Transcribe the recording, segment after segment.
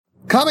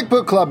Comic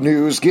Book Club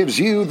News gives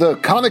you the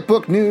comic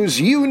book news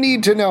you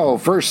need to know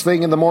first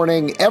thing in the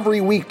morning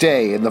every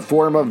weekday in the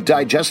form of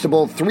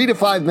digestible 3 to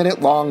 5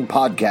 minute long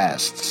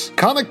podcasts.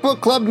 Comic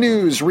Book Club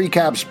News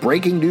recaps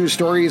breaking news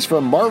stories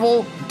from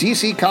Marvel,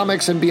 DC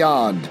Comics, and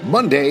beyond,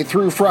 Monday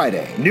through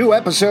Friday. New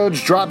episodes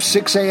drop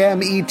 6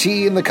 a.m. ET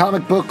in the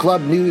Comic Book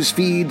Club News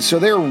feed, so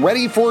they're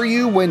ready for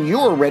you when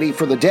you're ready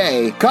for the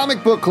day.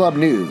 Comic Book Club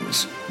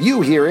News.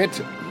 You hear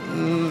it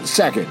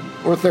second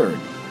or third,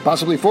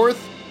 possibly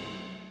fourth.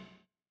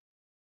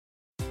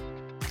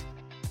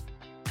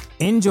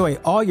 Enjoy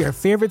all your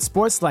favorite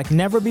sports like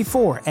never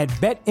before at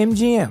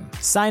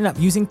BetMGM. Sign up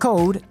using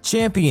code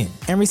CHAMPION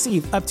and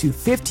receive up to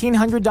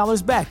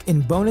 $1,500 back in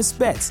bonus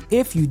bets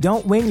if you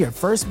don't win your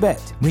first bet.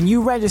 When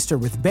you register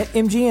with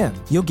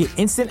BetMGM, you'll get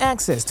instant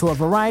access to a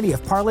variety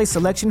of parlay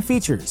selection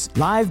features,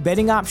 live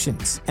betting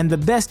options, and the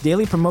best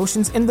daily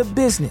promotions in the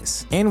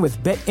business. And with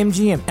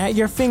BetMGM at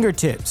your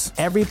fingertips,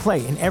 every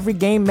play and every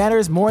game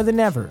matters more than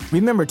ever.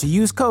 Remember to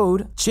use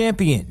code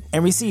CHAMPION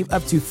and receive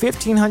up to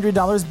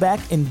 $1,500 back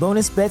in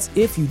bonus bets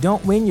if you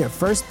don't win your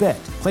first bet.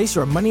 Place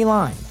your money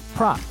line,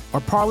 prop, or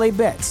parlay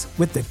bets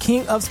with the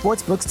king of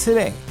sportsbooks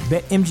today.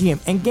 BetMGM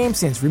and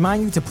GameSense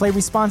remind you to play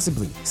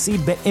responsibly. See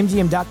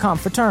BetMGM.com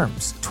for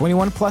terms.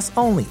 21 plus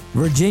only.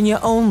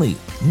 Virginia only.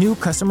 New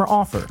customer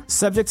offer.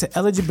 Subject to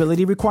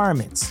eligibility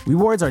requirements.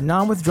 Rewards are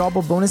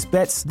non-withdrawable bonus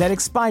bets that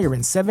expire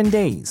in 7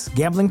 days.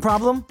 Gambling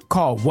problem?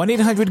 Call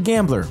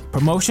 1-800-GAMBLER.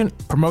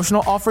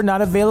 Promotional offer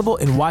not available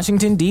in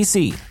Washington,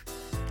 D.C.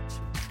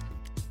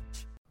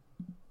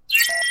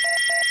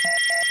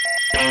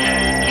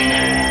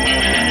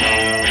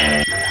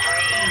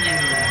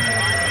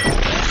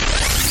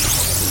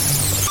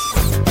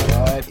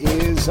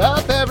 What's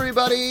up,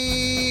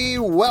 everybody?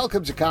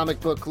 Welcome to Comic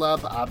Book Club.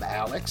 I'm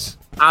Alex.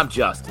 I'm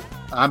Justin.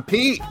 I'm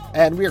Pete.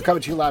 And we are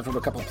coming to you live from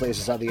a couple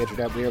places on the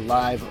internet. We are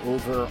live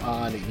over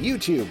on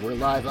YouTube. We're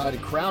live on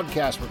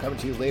Crowdcast. We're coming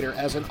to you later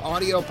as an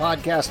audio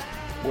podcast,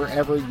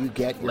 wherever you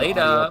get your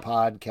audio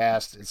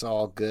podcast. It's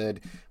all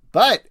good.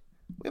 But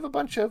we have a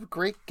bunch of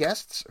great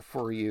guests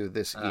for you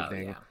this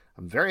evening. Yeah.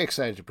 I'm very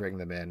excited to bring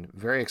them in.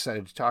 Very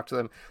excited to talk to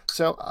them.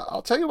 So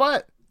I'll tell you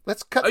what.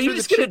 Let's cut through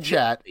the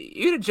chit-chat.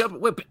 You're going to jump...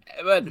 Wait,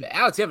 but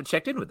Alex, you haven't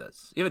checked in with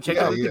us. You haven't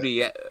checked in. We could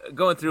be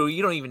going through...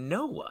 You don't even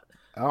know what.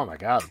 Oh, my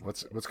God.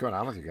 What's going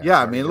on with you guys?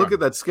 Yeah, I mean, look at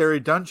that scary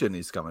dungeon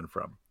he's coming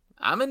from.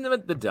 I'm in the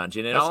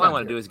dungeon, and all I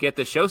want to do is get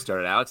the show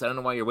started, Alex. I don't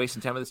know why you're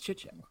wasting time with this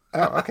chit-chat.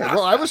 Oh, okay.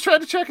 Well, I was trying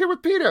to check in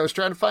with Pete. I was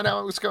trying to find out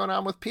what was going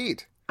on with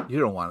Pete. You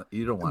don't want.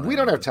 We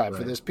don't have time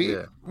for this, Pete.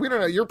 Yeah. We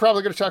don't know. You're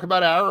probably going to talk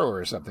about Arrow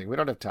or something. We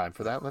don't have time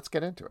for that. Let's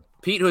get into it.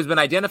 Pete, who has been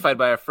identified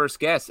by our first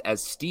guest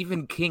as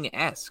Stephen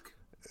King-esque.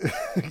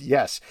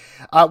 Yes.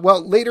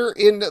 Well, later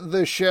in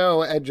the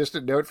show, and just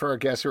a note for our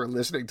guests who are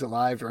listening to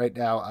live right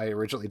now, I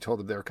originally told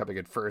them they were coming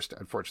in first.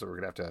 Unfortunately,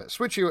 we're going to have to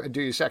switch you and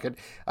do you second.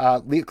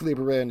 Leek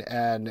Lieberman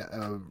and,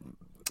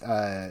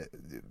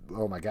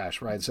 oh my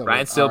gosh, Ryan Silber.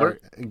 Ryan Silber?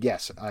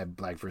 Yes, I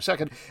blanked for a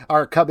second.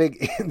 Are coming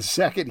in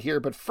second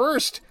here. But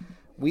first,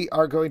 we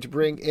are going to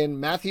bring in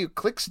Matthew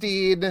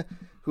Klickstein,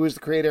 who is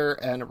the creator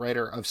and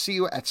writer of See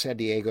You at San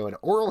Diego, an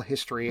oral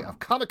history of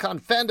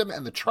Comic-Con fandom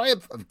and the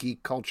triumph of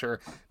geek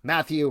culture.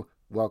 Matthew,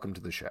 welcome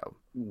to the show.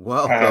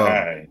 Welcome.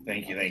 Hi.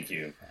 Thank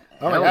you.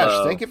 Oh my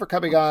gosh, thank you for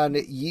coming on.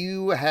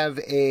 You have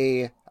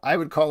I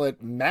would call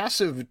it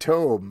massive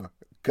tome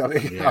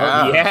coming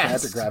out of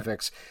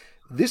Fantagraphics.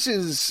 This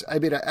is, I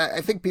mean,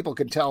 I think people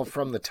can tell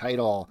from the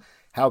title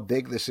how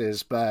big this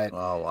is, but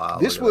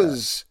this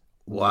was...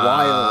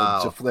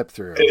 wild to flip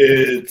through.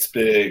 It's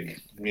big.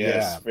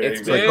 Yes, yeah.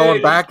 It's like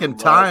going back in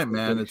time,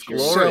 man. It's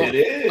glorious. So it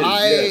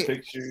is.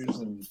 Pictures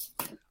and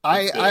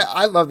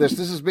I love this.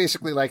 This is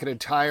basically like an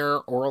entire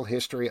oral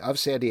history of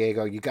San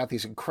Diego. You got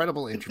these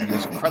incredible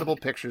interviews, incredible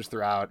pictures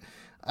throughout.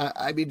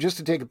 I mean, just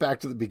to take it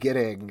back to the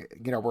beginning,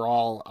 you know, we're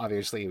all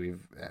obviously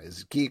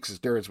as geeks, as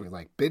nerds, we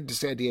like been to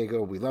San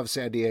Diego. We love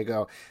San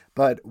Diego,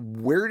 but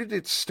where did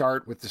it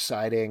start with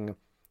deciding,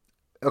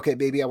 okay,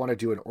 maybe I want to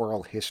do an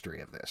oral history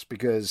of this,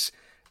 because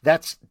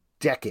that's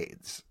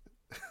decades.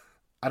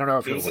 I don't know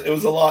if it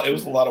was a lot. It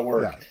was a lot of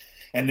work. Yeah.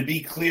 And to be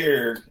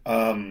clear,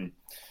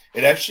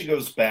 it actually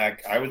goes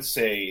back, I would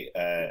say,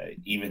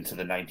 even to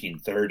the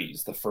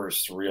 1930s. The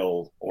first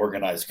real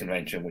organized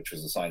convention, which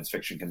was a science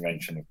fiction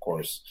convention, of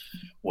course,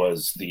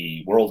 was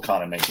the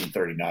Worldcon in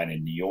 1939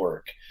 in New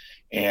York.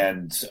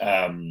 And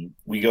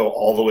we go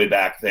all the way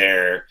back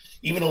there.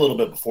 Even a little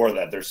bit before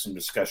that, there's some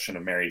discussion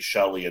of Mary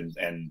Shelley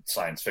and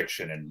science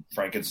fiction and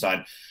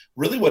Frankenstein.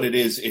 Really what it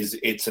is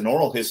it's an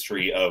oral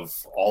history of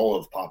all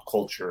of pop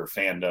culture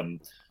fandom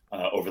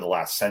over the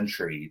last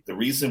century. The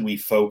reason we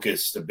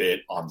focused a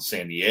bit on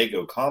San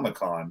Diego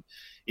Comic-Con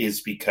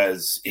is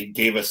because it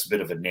gave us a bit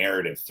of a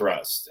narrative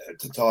thrust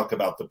to talk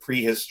about the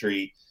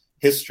prehistory,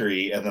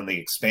 history, and then the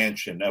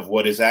expansion of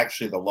what is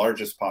actually the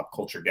largest pop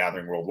culture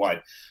gathering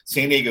worldwide.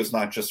 San Diego's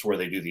not just where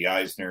they do the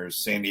Eisners.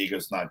 San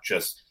Diego's not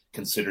just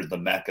considered the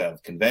mecca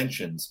of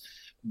conventions.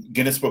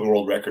 Guinness Book of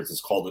World Records has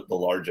called it the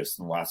largest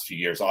in the last few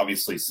years,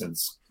 obviously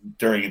since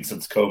during and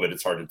since COVID,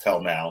 it's hard to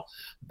tell now.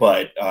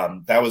 But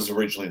that was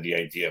originally the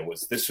idea,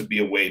 was this would be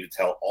a way to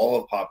tell all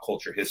of pop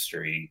culture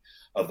history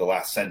of the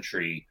last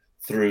century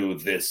through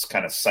this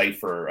kind of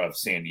cipher of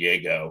San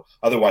Diego.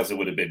 Otherwise, it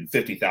would have been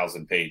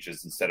 50,000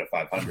 pages instead of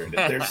 500.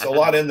 There's a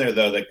lot in there,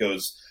 though, that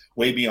goes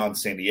way beyond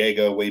San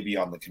Diego, way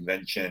beyond the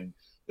convention.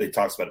 It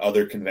talks about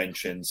other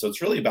conventions. So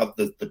it's really about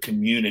the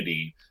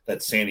community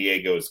that San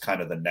Diego is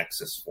kind of the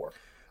nexus for.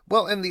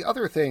 Well, and the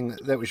other thing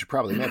that we should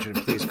probably mention,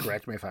 please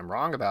correct me if I'm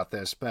wrong about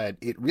this, but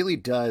it really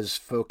does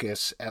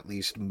focus, at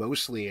least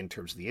mostly in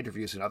terms of the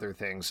interviews and other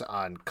things,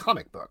 on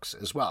comic books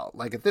as well.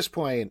 Like at this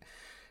point,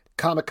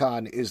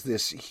 Comic-Con is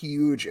this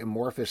huge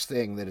amorphous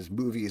thing that is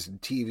movies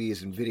and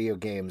TVs and video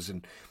games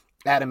and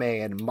anime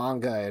and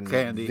manga and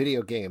candy.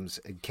 Video games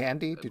and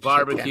candy. Did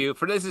barbecue.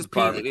 For this is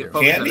barbecue.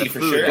 Candy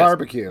for sure.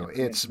 Barbecue.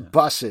 It's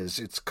buses.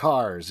 It's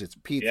cars. It's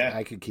pizza. Yeah.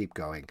 I could keep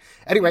going.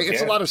 Anyway,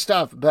 it's a lot of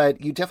stuff,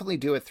 but you definitely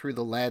do it through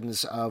the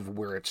lens of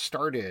where it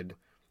started,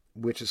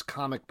 which is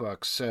comic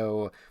books.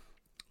 So,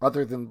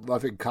 other than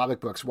loving comic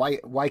books,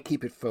 why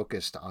keep it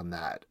focused on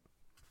that?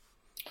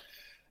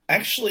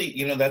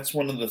 Actually, that's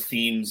one of the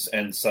themes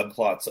and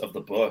subplots of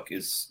the book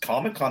is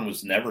Comic-Con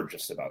was never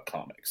just about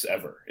comics,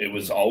 ever. It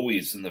was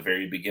always, in the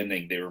very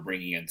beginning, they were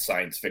bringing in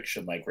science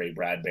fiction like Ray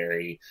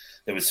Bradbury.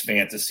 There was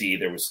fantasy,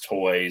 there was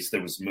toys,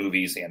 there was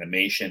movies,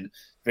 animation.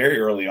 Very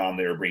early on,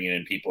 they were bringing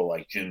in people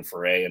like June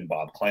Foray and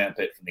Bob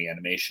Clampett from the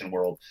animation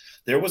world.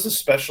 There was a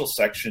special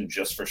section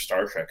just for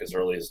Star Trek as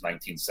early as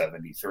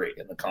 1973,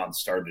 and the con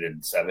started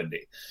in 70.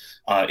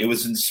 It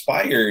was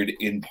inspired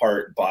in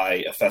part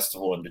by a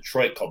festival in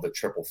Detroit called the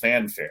Triple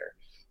Fanfare,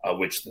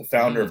 which the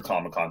founder of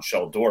Comic-Con,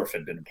 Shel Dorf,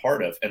 had been a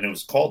part of. And it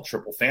was called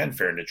Triple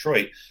Fanfare in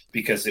Detroit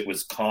because it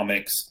was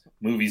comics,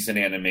 movies and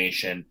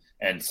animation,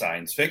 and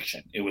science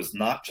fiction. It was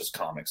not just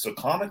comics. So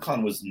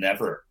Comic-Con was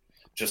never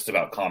just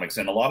about comics.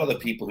 And a lot of the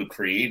people who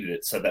created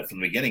it said that from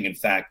the beginning. In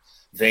fact,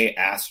 they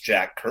asked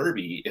Jack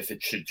Kirby if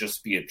it should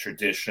just be a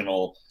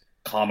traditional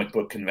comic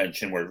book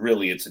convention where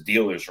really it's a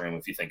dealer's room,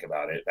 if you think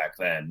about it back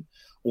then,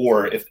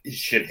 or if it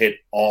should hit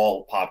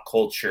all pop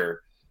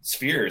culture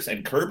spheres.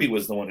 And Kirby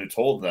was the one who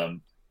told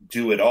them,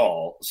 do it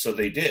all. So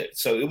they did.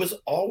 So it was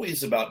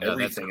always about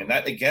everything. Cool. And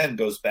that, again,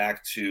 goes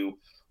back to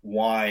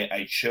why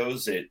I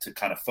chose it to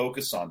kind of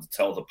focus on, to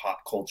tell the pop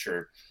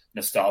culture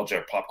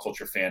nostalgia, pop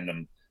culture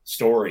fandom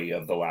story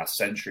of the last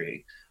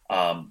century,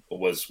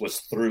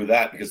 was through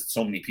that, because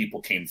so many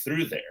people came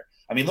through there.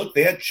 I mean, look,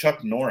 they had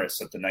Chuck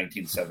Norris at the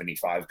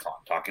 1975 con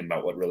talking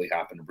about what really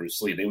happened to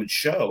Bruce Lee. They would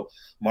show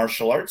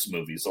martial arts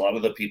movies. A lot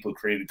of the people who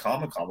created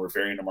Comic-Con were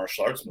very into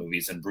martial arts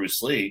movies, and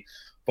Bruce Lee,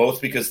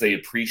 both because they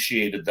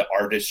appreciated the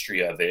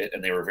artistry of it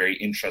and they were very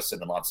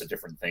interested in lots of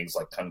different things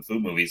like kung fu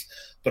movies.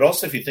 But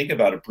also, if you think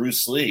about it,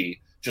 Bruce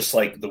Lee, just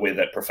like the way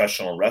that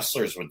professional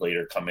wrestlers would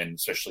later come in,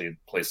 especially in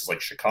places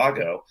like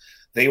Chicago,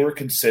 they were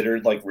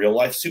considered like real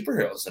life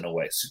superheroes in a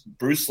way. So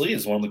Bruce Lee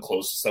is one of the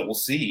closest that we'll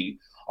see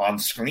on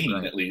screen,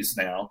 right, at least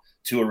now,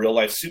 to a real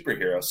life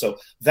superhero. So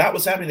that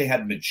was happening. They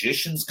had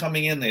magicians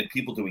coming in. They had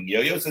people doing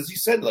yo-yos, as you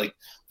said, like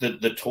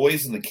the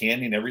toys and the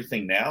candy and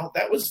everything. Now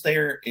that was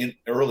there in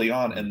early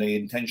on, and they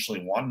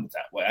intentionally wanted it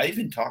that way. I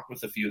even talked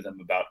with a few of them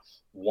about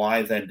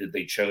why then did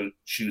they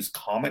choose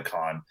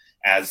Comic-Con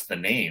as the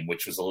name,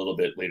 which was a little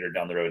bit later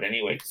down the road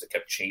anyway, because it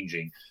kept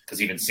changing,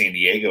 because even San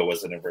Diego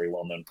wasn't a very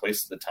well-known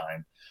place at the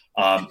time.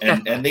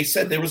 And they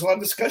said there was a lot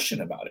of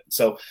discussion about it.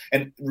 So,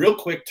 and real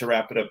quick to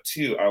wrap it up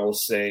too, I will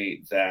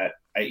say that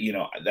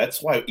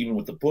that's why even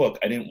with the book,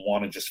 I didn't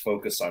want to just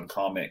focus on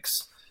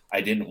comics. I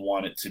didn't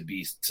want it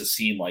to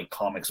seem like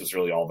comics was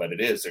really all that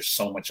it is. There's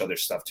so much other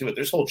stuff to it.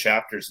 There's whole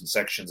chapters and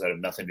sections that have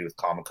nothing to do with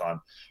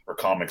Comic-Con or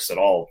comics at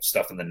all.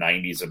 Stuff in the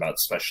 90s about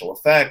special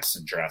effects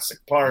and Jurassic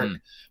Park,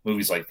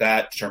 movies like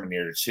that,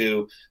 Terminator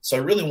 2. So I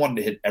really wanted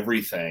to hit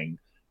everything.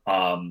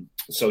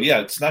 So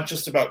yeah, it's not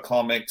just about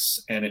comics,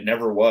 and it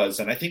never was.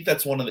 And I think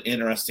that's one of the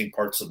interesting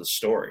parts of the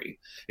story,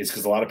 is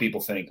because a lot of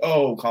people think,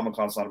 oh,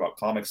 Comic-Con's not about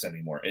comics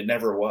anymore. It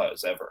never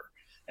was, ever.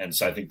 And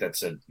so I think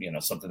that's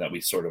something that we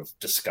sort of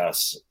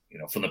discuss,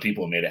 from the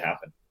people who made it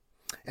happen.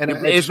 And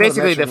it's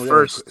basically the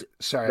first,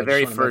 sorry, the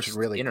very first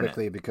really internet.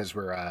 Quickly, because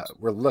we're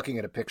looking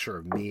at a picture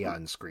of me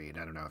on screen.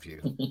 I don't know if you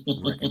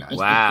recognize.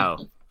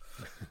 Wow.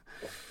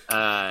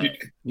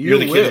 You're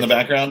the kid in the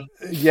background?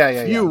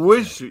 Yeah. You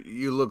wish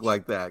you looked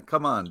like that.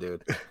 Come on,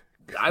 dude.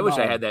 I wish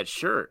I had that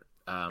shirt.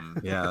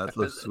 Yeah, that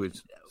looks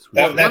sweet.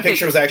 That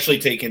picture was actually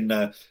taken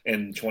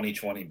in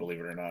 2020, believe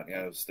it or not.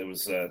 Yeah, it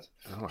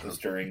was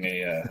during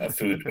a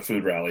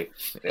food rally.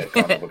 They had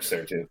comic books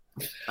there too.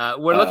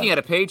 We're looking at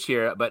a page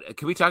here, but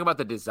can we talk about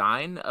the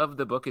design of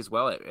the book as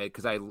well?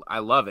 Because I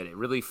love it. It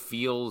really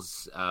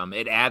feels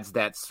it adds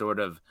that sort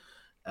of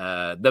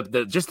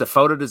just the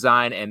photo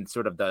design and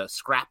sort of the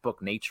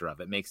scrapbook nature of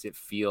it makes it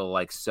feel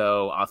like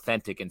so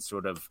authentic and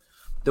sort of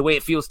the way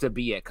it feels to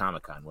be at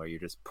Comic-Con, where you're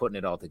just putting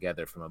it all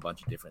together from a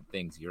bunch of different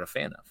things you're a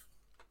fan of.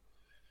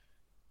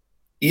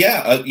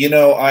 Yeah,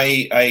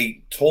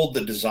 I told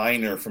the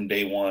designer from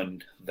day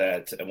one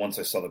that, and once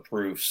I saw the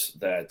proofs,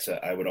 that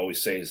I would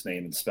always say his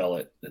name and spell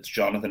it. It's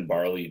Jonathan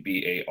Barley,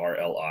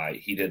 Barli.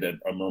 He did a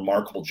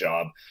remarkable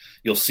job.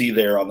 You'll see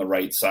there on the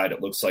right side,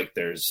 it looks like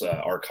there's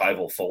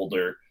archival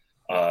folder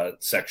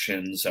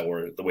sections,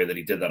 or the way that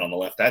he did that on the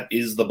left. That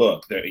is the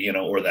book there,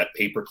 or that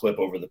paperclip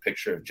over the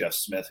picture of Jeff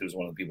Smith, who's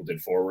one of the people who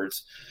did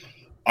forwards.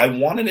 I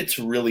wanted it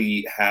to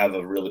really have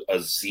a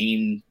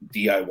zine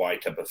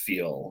DIY type of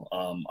feel.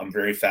 I'm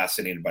very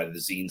fascinated by the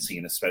zine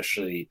scene,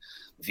 especially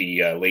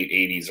the late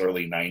 80s,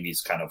 early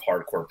 90s kind of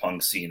hardcore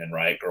punk scene and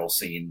riot girl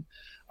scene.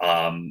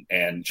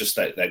 And just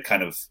that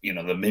kind of,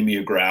 the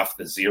mimeograph,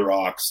 the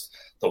Xerox,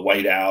 the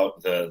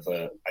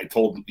whiteout, I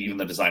told even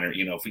the designer,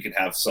 if we could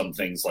have some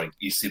things like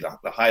you see the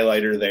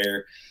highlighter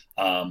there,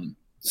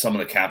 some of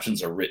the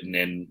captions are written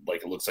in,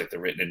 like it looks like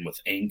they're written in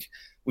with ink.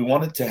 We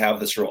wanted to have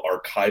this real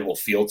archival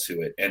feel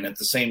to it. And at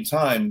the same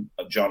time,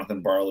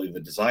 Jonathan Barley, the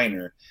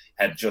designer,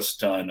 had just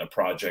done a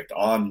project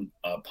on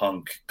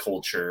punk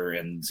culture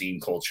and zine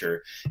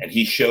culture. And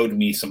he showed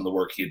me some of the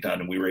work he had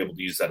done, and we were able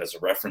to use that as a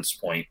reference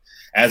point.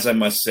 As I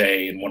must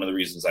say, and one of the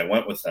reasons I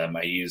went with them,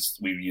 we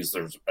used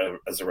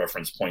as a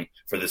reference point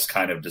for this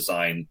kind of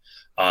design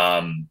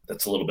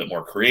that's a little bit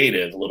more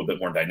creative, a little bit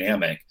more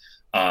dynamic.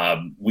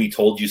 We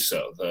Told You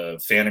So, the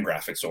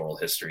Fantagraphics oral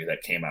history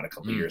that came out a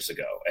couple years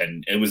ago.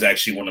 And it was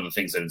actually one of the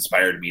things that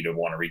inspired me to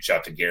want to reach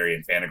out to Gary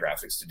and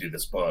Fantagraphics to do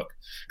this book.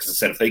 Because I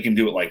said, if they can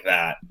do it like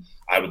that,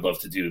 I would love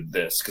to do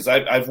this. Because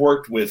I've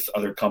worked with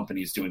other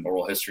companies doing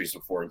oral histories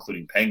before,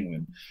 including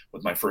Penguin,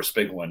 with my first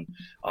big one,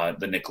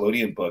 the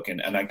Nickelodeon book.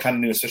 And I kind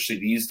of knew, especially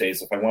these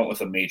days, if I went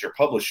with a major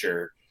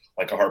publisher,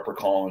 like a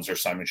HarperCollins or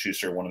Simon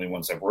Schuster, one of the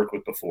ones I've worked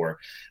with before,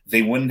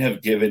 they wouldn't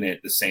have given it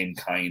the same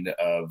kind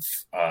of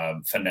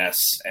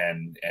finesse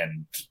and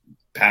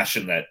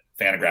passion that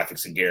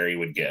Fantagraphics and Gary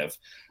would give.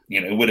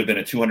 It would have been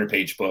a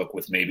 200-page book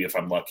with maybe, if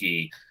I'm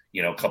lucky,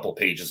 a couple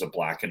pages of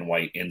black and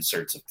white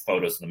inserts of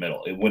photos in the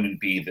middle. It wouldn't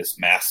be this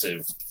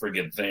massive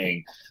friggin'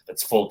 thing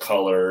that's full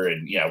color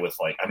and with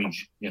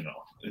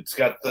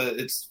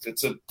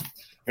it's a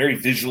very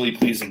visually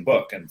pleasing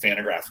book, and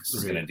Fantagraphics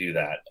is going to do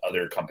that.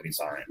 Other companies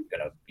aren't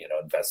going to,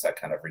 invest that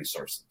kind of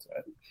resource into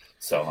it.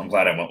 So I'm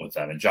glad I went with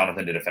them, and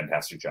Jonathan did a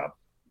fantastic job.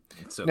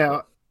 So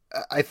now,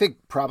 I think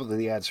probably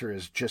the answer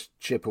is just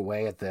chip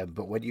away at them.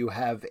 But when you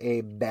have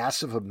a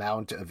massive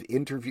amount of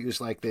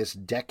interviews like this,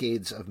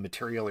 decades of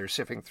material you're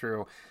sifting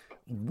through,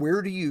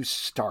 where do you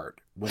start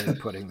when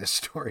putting this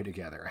story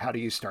together? How do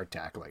you start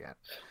tackling it?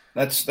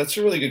 That's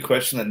a really good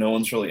question that no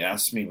one's really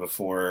asked me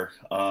before.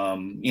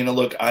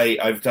 Look,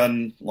 I've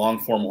done long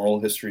form oral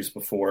histories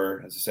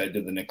before. As I said, I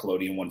did the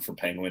Nickelodeon one for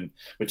Penguin,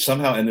 which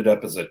somehow ended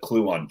up as a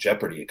clue on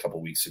Jeopardy a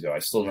couple weeks ago. I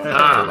still don't know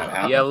how that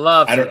happened. You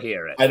love to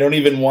hear it. I don't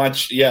even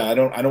watch. Yeah, I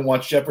don't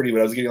watch Jeopardy,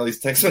 but I was getting all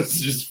these text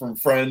messages from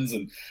friends,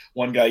 and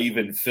one guy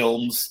even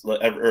films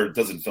or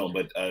doesn't film,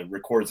 but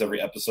records every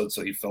episode,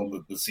 so he filmed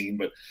the scene.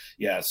 But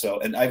yeah,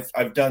 and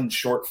I've done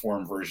short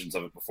form versions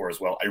of it before as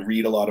well. I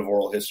read a lot of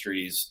oral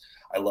histories.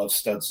 I love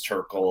Studs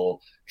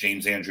Terkel,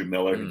 James Andrew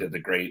Miller, who did the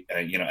great,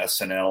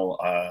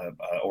 SNL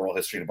oral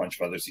history, and a bunch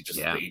of others. He just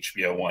did the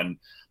HBO one.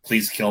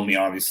 Please Kill Me,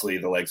 obviously,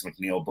 the Legs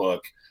McNeil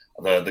book.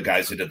 The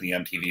guys who did the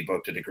MTV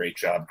book did a great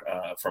job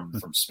from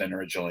Spin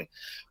originally.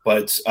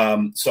 But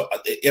and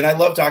I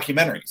love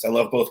documentaries. I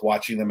love both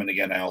watching them, and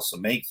again, I also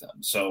make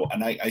them. So,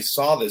 and I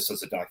saw this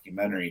as a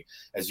documentary,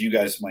 as you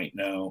guys might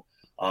know.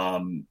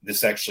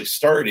 This actually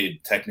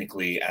started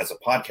technically as a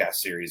podcast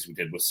series we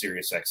did with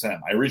SiriusXM.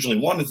 I originally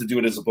wanted to do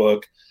it as a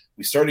book.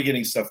 We started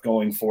getting stuff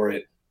going for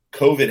it.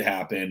 COVID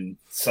happened.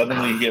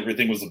 Suddenly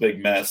everything was a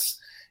big mess.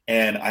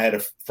 And I had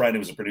a friend who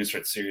was a producer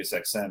at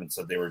SiriusXM and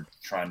said they were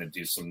trying to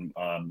do some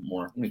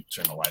more. Let me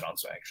turn the light on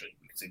so actually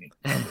you can see me.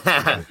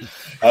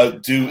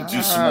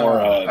 Do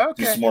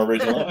some more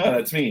original.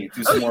 That's me.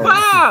 Do some more.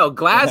 Wow,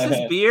 glasses,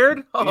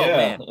 beard. Oh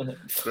yeah. Man,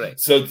 great.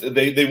 So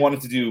they wanted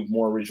to do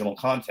more original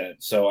content.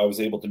 So I was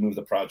able to move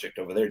the project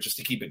over there just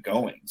to keep it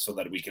going, so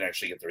that we can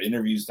actually get their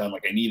interviews done.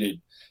 Like I needed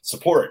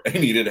support, I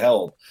needed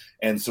help,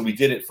 and so we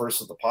did it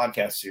first with the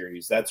podcast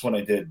series. That's when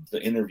I did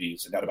the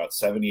interviews. I got about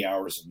 70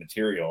 hours of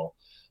material.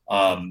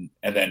 And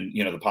then,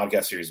 the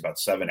podcast series is about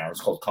 7 hours,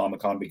 called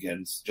Comic-Con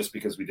Begins, just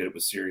because we did it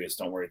with Sirius.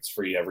 Don't worry, it's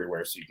free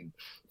everywhere, so you can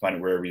find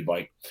it wherever you'd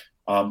like.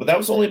 But that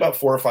was only about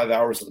 4 or 5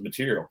 hours of the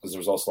material, because there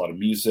was also a lot of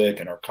music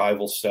and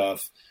archival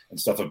stuff and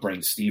stuff of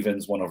Brink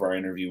Stevens, one of our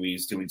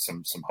interviewees, doing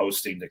some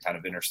hosting, to kind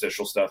of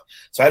interstitial stuff.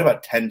 So I had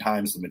about 10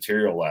 times the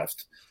material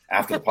left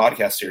after the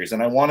podcast series,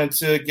 and I wanted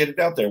to get it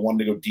out there. I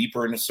wanted to go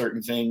deeper into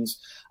certain things.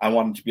 I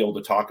wanted to be able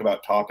to talk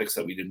about topics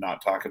that we did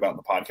not talk about in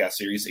the podcast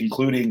series,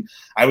 including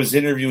I was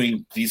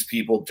interviewing these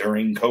people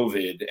during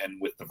COVID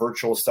and with the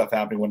virtual stuff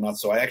happening and whatnot.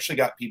 So I actually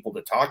got people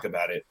to talk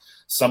about it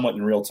somewhat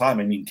in real time.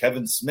 I mean,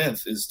 Kevin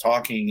Smith is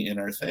talking in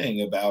our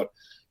thing about,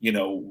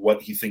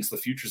 what he thinks the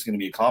future is going to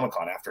be at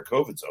Comic-Con after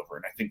COVID's over.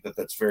 And I think that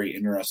that's very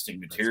interesting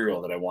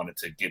material that I wanted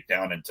to get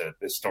down into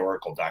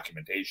historical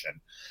documentation.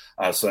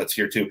 So that's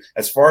here too.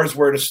 As far as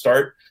where to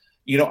start,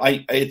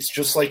 it's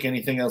just like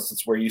anything else.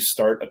 It's where you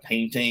start a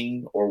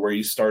painting or where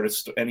you start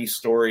any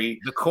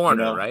story. The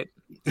corner, right?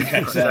 Yeah,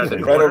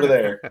 exactly. Right over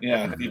there.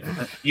 Yeah.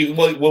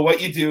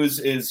 What you do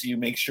is you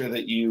make sure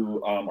that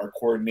you are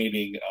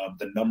coordinating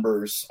the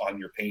numbers on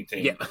your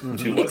painting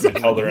to what the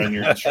color on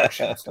your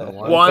instructions.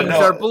 Ones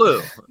are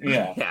blue.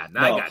 Yeah. Yeah.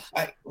 I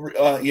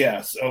got you.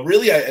 Yeah. So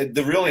really,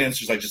 the real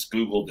answer is I just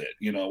Googled it.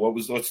 You know,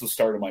 what's the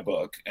start of my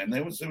book, and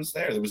it was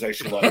there. There was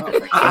actually a lot of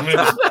different.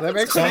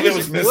 Some of it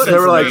was misinformation. They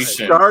were like,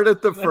 start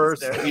at the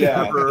first.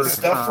 Yeah. The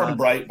stuff from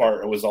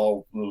Breitbart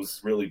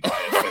was really biased.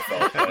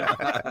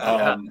 I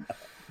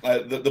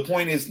felt. The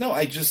point is, no,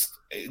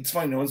 it's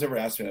fine. No one's ever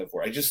asked me that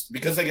before.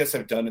 Because I guess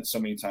I've done it so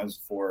many times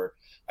before,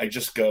 I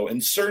just go,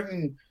 and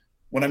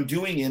when I'm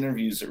doing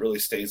interviews, it really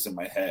stays in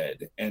my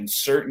head, and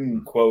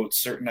certain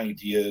quotes, certain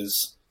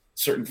ideas,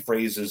 certain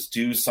phrases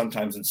do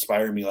sometimes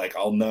inspire me. Like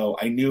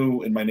I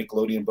knew in my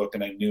Nickelodeon book,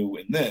 and I knew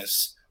in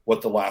this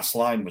what the last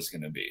line was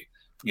going to be.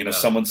 You know,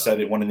 someone said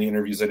it, one of the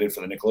interviews I did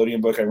for the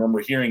Nickelodeon book, I remember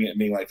hearing it and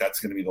being like, that's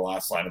going to be the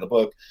last line of the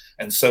book.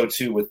 And so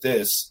too with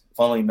this,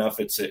 funnily enough,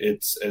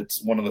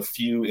 it's one of the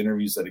few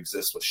interviews that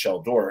exists with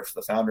Shel Dorf,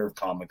 the founder of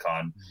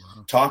Comic-Con,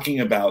 talking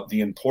about the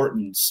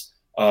importance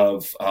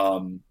of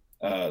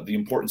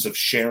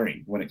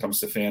sharing when it comes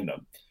to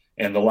fandom.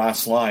 And the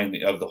last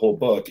line of the whole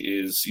book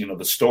is, you know,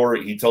 the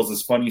story. He tells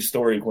this funny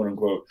story, quote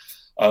unquote,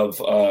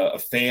 of a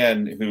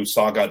fan who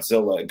saw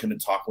Godzilla and couldn't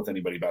talk with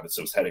anybody about it,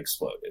 so his head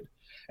exploded.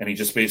 And he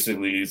just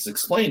basically is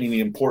explaining the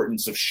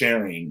importance of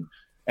sharing.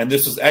 And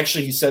this was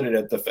actually, he said it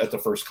at the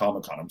first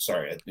Comic-Con, in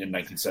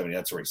 1970.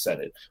 That's where he said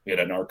it. We had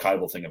an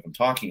archival thing of him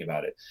talking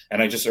about it. And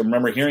I just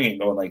remember hearing it and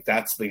going like,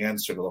 that's the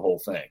answer to the whole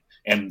thing.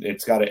 And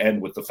it's got to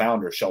end with the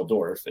founder, Shel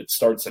Dorf. It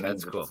starts and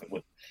ends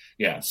with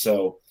yeah.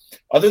 So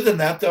other than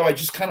that, though, I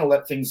just kind of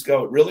let things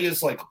go. It really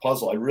is like a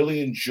puzzle. I really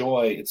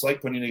enjoy, it's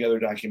like putting together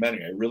a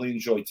documentary. I really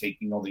enjoy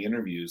taking all the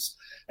interviews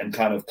and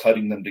kind of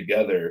cutting them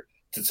together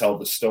to tell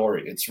the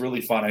story. It's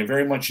really fun. I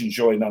very much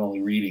enjoy not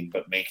only reading,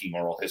 but making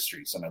oral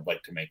histories, and I'd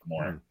like to make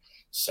more.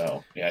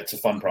 So, yeah, it's a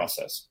fun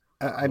process.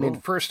 I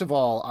mean, first of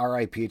all,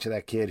 R.I.P. to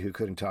that kid who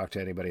couldn't talk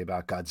to anybody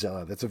about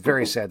Godzilla. That's a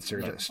very sad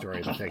story. But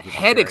thank you.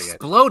 Head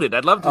exploded.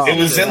 I'd love to see it.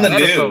 Was in the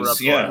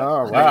news. Yeah.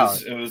 Oh, wow.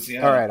 It was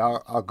yeah. All right,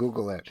 I'll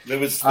Google it. There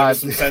was some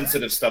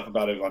sensitive stuff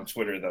about it on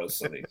Twitter, though.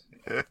 So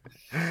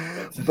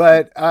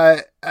But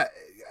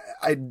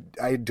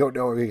I don't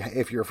know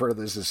if you refer to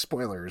this as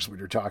spoilers when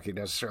you're talking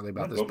necessarily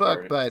about this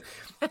book, but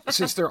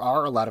since there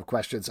are a lot of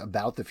questions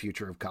about the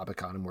future of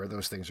Comic-Con and where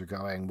those things are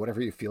going,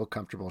 whatever you feel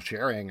comfortable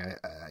sharing,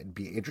 I'd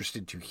be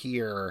interested to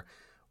hear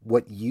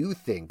what you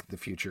think the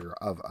future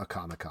of a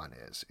Comic-Con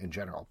is in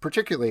general,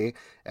 particularly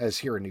as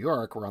here in New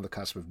York, we're on the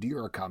cusp of New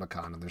York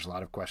Comic-Con, and there's a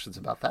lot of questions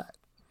about that.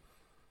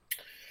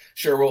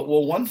 Sure.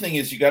 Well, one thing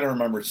is you got to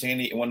remember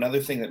one other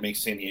thing that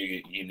makes San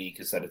Diego unique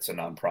is that it's a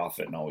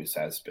nonprofit and always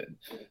has been.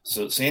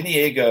 So San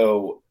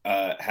Diego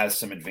has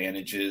some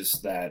advantages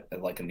that,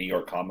 like a New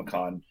York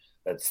Comic-Con,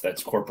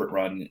 that's corporate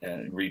run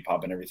and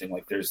ReedPop and everything.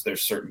 Like there's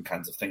certain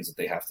kinds of things that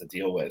they have to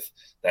deal with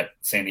that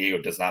San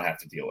Diego does not have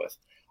to deal with.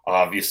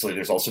 Obviously,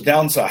 there's also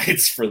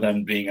downsides for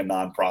them being a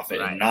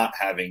nonprofit and not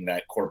having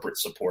that corporate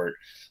support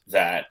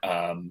that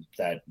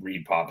that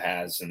ReedPop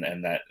has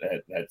and that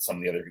some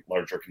of the other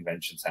larger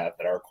conventions have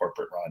that are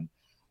corporate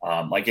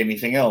run. Like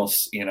anything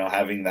else, you know,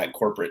 having that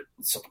corporate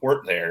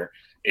support there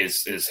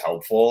is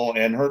helpful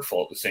and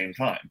hurtful at the same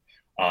time.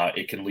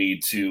 It can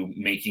lead to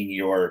making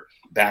your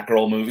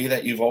Batgirl movie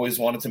that you've always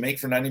wanted to make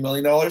for $90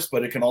 million,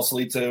 but it can also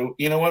lead to,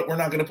 you know what, we're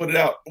not going to put it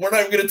out. We're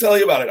not even going to tell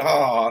you about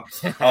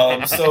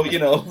it. So, you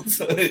know,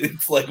 so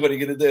it's like, what are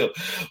you going to do?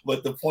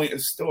 But the point of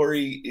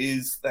story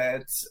is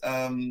that,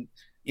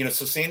 you know,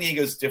 so San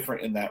Diego's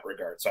different in that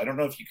regard. So I don't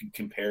know if you can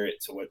compare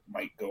it to what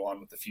might go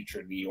on with the future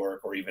of New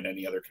York or even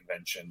any other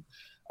convention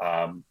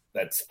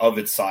that's of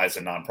its size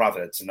and nonprofit.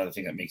 That's another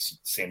thing that makes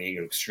San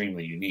Diego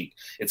extremely unique.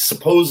 It's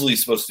supposedly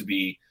supposed to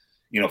be,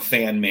 you know,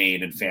 fan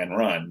made and fan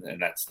run,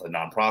 and that's the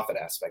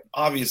nonprofit aspect.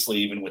 Obviously,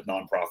 even with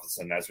nonprofits,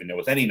 and as we know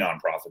with any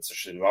nonprofits,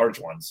 especially large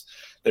ones,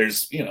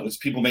 there's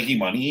people making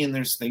money and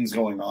there's things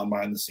going on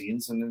behind the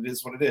scenes, and it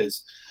is what it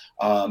is.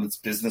 It's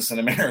business in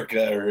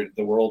America or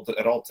the world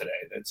at all today.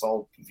 It's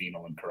all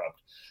venal and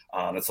corrupt.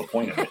 That's the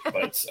point of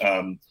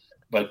it.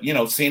 But you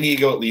know, San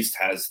Diego at least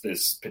has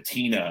this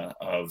patina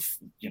of,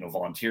 you know,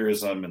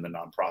 volunteerism and the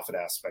nonprofit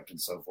aspect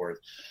and so forth.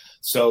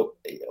 So,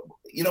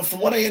 you know, from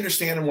what I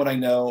understand and what I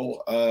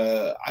know,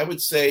 I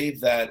would say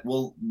that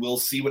we'll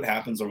see what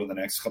happens over the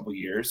next couple of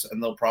years,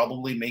 and they'll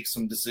probably make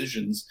some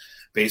decisions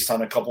based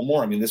on a couple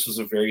more. I mean, this was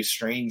a very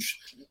strange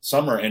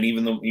summer, and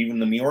even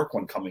the New York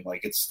one coming,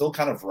 like it's still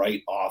kind of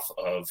right off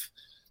of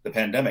the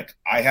pandemic.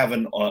 I have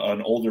an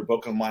older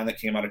book of mine that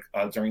came out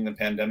during the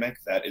pandemic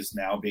that is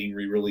now being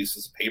re-released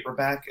as a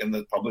paperback, and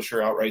the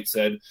publisher outright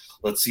said,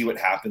 let's see what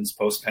happens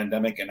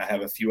post-pandemic. And I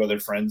have a few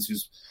other friends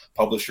whose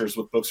publishers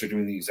with books are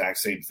doing the exact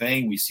same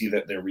thing. We see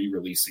that they're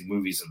re-releasing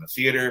movies in the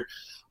theater.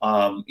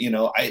 You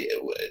know,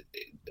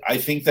 I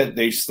think that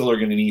they still are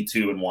going to need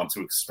to and want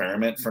to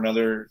experiment for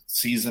another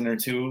season or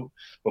two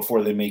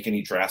before they make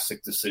any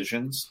drastic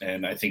decisions.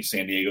 And I think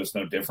San Diego's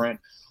no different.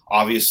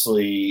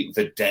 Obviously,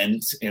 the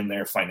dent in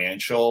their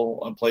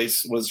financial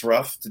place was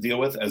rough to deal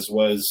with, as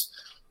was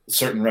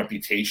certain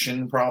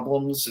reputation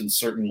problems and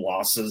certain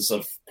losses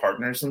of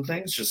partners and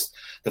things. Just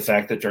the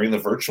fact that during the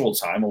virtual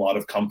time, a lot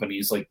of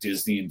companies like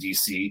Disney and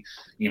DC,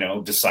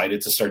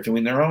 decided to start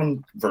doing their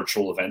own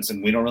virtual events,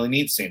 and we don't really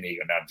need San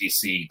Diego now.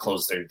 DC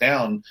closed theirs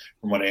down,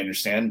 from what I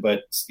understand,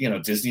 but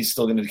Disney's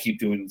still going to keep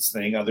doing its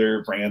thing.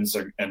 Other brands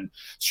and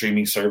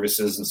streaming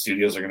services and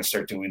studios are going to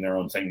start doing their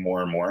own thing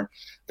more and more.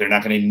 They're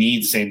not going to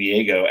need San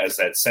Diego as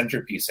that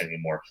centerpiece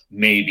anymore,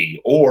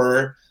 maybe,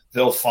 or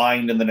they'll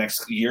find in the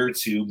next year or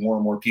two more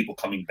and more people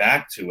coming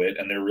back to it,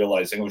 and they're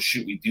realizing, oh,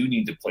 shoot, we do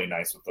need to play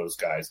nice with those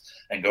guys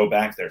and go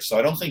back there. So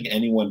I don't think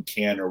anyone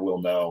can or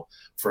will know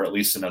for at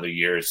least another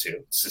year or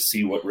two to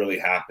see what really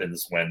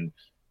happens when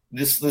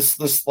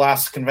this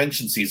last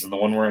convention season, the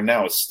one we're in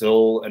now, is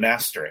still an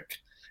asterisk.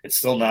 It's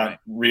still not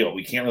real.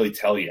 We can't really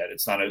tell yet.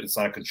 It's not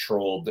a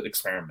controlled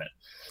experiment.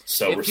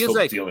 So we're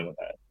still dealing with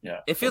that. Yeah.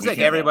 It feels like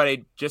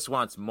everybody just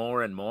wants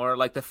more and more.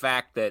 Like the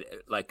fact that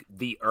like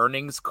the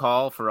earnings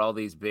call for all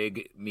these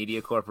big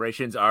media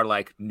corporations are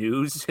like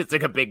news. It's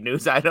like a big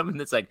news item.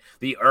 And it's like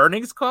the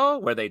earnings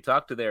call where they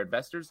talk to their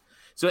investors.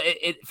 So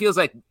it feels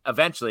like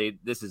eventually,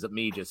 this is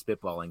me just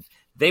spitballing,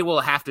 they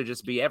will have to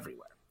just be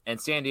everywhere. And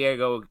San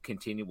Diego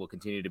will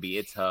continue to be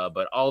its hub.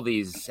 But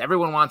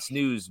everyone wants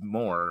news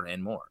more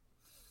and more.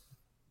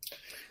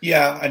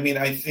 Yeah, I mean,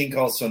 I think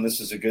also, and this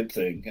is a good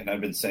thing, and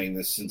I've been saying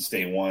this since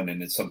day one,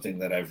 and it's something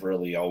that I've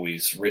really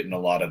always written a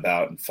lot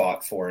about and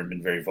fought for and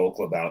been very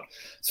vocal about,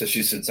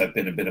 especially since I've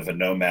been a bit of a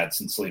nomad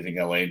since leaving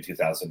LA in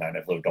 2009.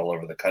 I've lived all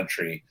over the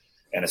country,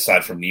 and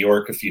aside from New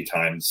York a few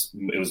times,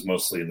 it was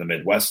mostly in the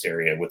Midwest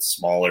area with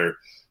smaller,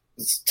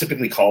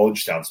 typically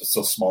college towns, but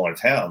still smaller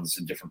towns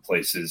in different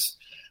places.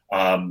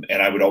 And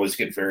I would always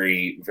get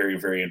very, very,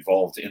 very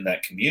involved in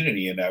that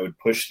community, and I would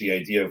push the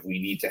idea of we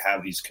need to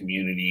have these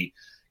community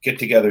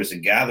get-togethers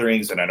and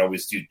gatherings, and I'd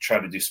always try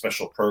to do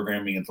special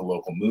programming at the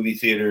local movie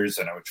theaters,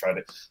 and I would try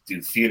to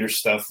do theater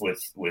stuff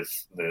with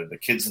the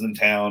kids in the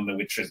town,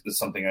 which is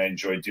something I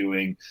enjoy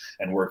doing,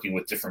 and working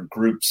with different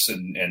groups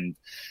and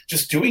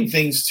just doing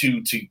things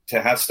to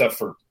have stuff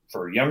for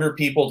younger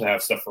people, to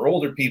have stuff for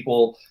older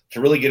people, to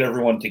really get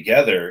everyone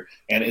together.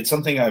 And it's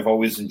something I've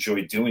always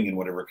enjoyed doing in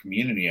whatever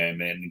community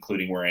I'm in,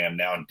 including where I am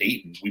now in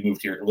Dayton. We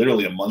moved here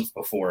literally a month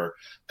before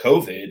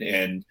COVID,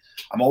 and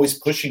I'm always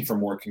pushing for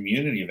more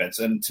community events.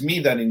 And to me,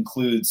 that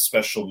includes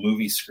special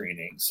movie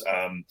screenings.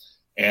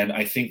 And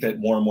I think that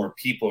more and more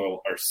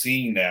people are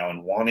seeing now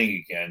and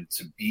wanting again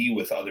to be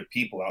with other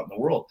people out in the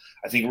world.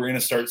 I think we're going to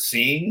start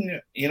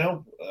seeing,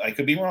 I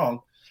could be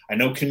wrong, I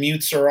know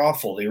commutes are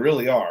awful. They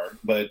really are.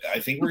 But I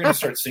think we're going to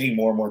start seeing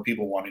more and more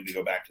people wanting to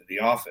go back to the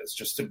office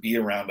just to be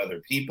around other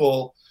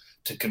people,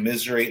 to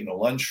commiserate in the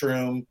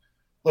lunchroom.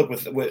 Look,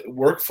 with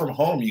work from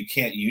home, you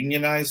can't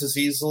unionize as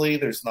easily.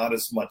 There's not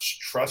as much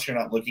trust. You're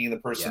not looking at the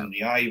person in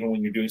the eye, even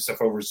when you're doing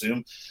stuff over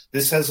Zoom.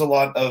 This has a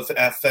lot of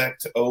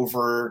effect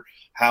over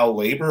how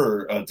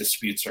labor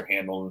disputes are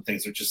handled and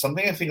things, which is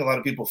something I think a lot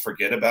of people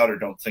forget about or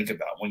don't think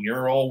about. When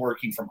you're all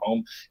working from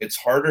home, it's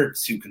harder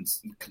to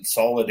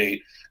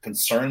consolidate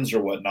concerns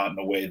or whatnot in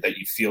a way that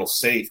you feel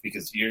safe,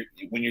 because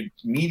when you're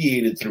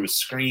mediated through a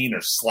screen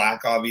or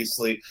Slack,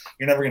 obviously,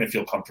 you're never going to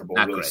feel comfortable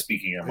really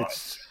speaking your mind.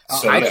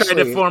 So, I tried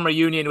to form a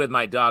union with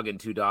my dog and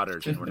 2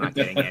 daughters, and we're not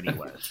getting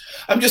anywhere.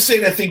 I'm just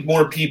saying, I think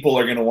more people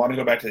are going to want to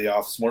go back to the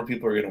office. More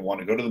people are going to want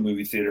to go to the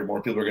movie theater.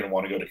 More people are going to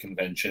want to go to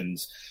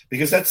conventions,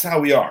 because that's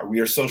how we are. We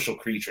are social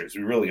creatures.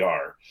 We really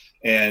are.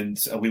 And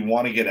we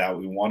want to get out.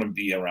 We want to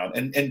be around.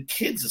 And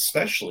kids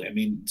especially. I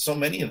mean, so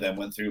many of them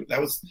went through –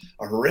 that was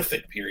a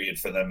horrific period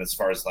for them as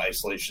far as the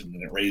isolation,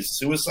 and it raised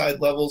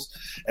suicide levels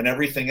and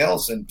everything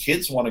else. And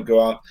kids want to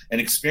go out and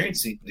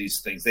experience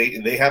these things.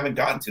 They haven't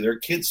gotten to. There are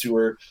kids who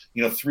were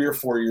 3 or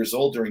 4 years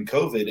old during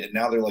COVID, and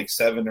now they're like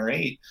 7 or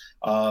 8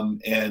 or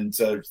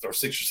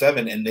 6 or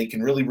 7, and they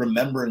can really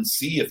remember and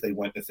see if they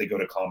go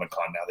to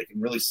Comic-Con now. They can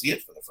really see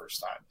it for the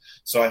first time.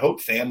 So I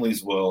hope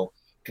families will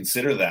 –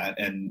 consider that,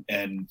 and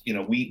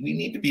we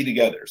need to be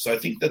together. So I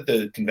think that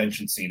the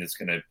convention scene is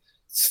going to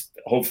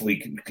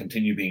hopefully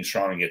continue being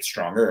strong and get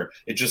stronger.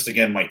 It just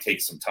again might take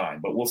some time,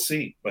 but we'll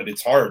see. But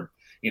it's hard,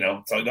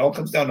 so it all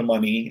comes down to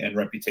money and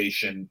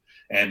reputation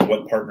and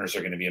what partners are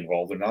going to be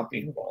involved or not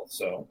being involved.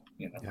 So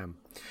Yeah.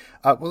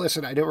 Well,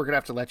 listen, I know we're going to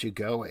have to let you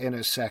go in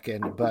a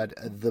second, but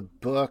the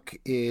book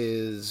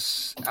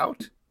is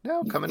out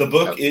now. The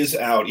book is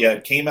out. Yeah,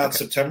 it came out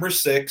September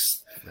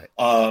 6th.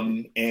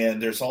 Right.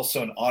 And there's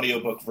also an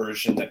audiobook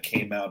version that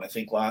came out, I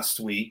think, last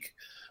week.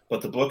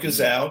 But the book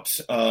is out.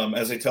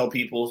 As I tell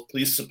people,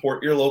 please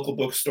support your local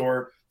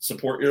bookstore,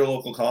 support your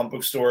local comic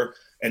book store,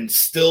 and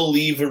still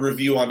leave a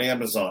review on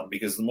Amazon,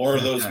 because the more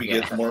of those we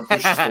get, the more it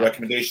pushes the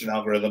recommendation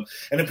algorithm.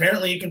 And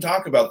apparently you can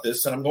talk about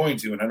this, and I'm going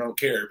to, and I don't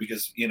care,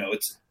 because,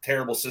 it's a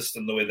terrible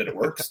system the way that it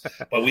works.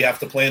 But we have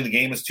to play in the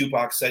game. As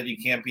Tupac said, you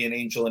can't be an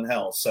angel in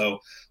hell.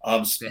 So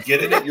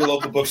get it at your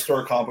local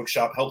bookstore, comic book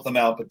shop, help them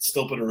out, but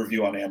still put a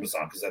review on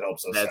Amazon, because that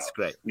helps us out. That's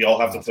great. We all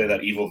have to play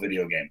that evil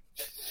video game.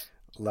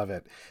 Love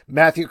it.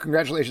 Matthew,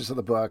 congratulations on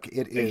the book.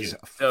 It is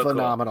so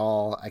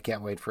phenomenal. Cool. I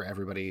can't wait for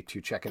everybody to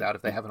check it out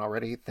if they haven't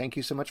already. Thank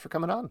you so much for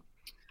coming on.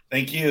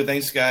 Thank you.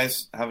 Thanks,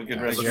 guys. Have a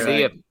good rest of your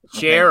night.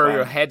 Share or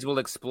your heads will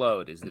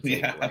explode is the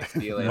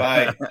takeaway. Yeah.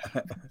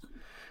 Bye.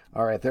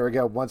 All right, there we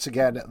go. Once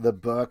again, the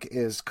book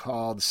is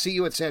called See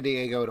You at San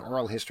Diego, An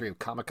Oral History of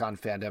Comic-Con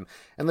Fandom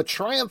and the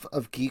Triumph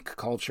of Geek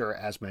Culture.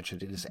 As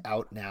mentioned, it is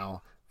out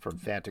now from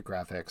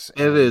Fantagraphics.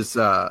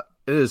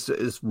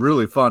 It's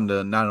really fun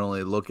to not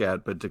only look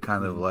at, but to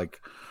kind of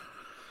like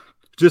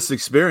just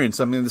experience.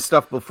 I mean, the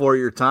stuff before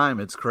your time,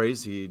 it's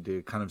crazy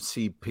to kind of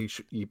see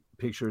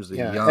pictures of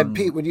young. And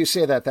Pete, when you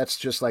say that, that's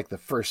just like the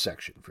first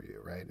section for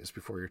you, right? It's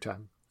before your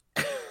time.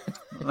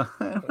 For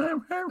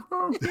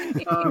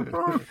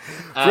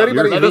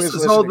anybody you're just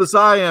as old as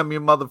I am, you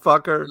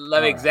motherfucker.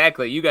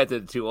 Exactly. You got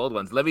the two old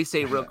ones. Let me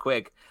say real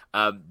quick.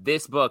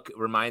 This book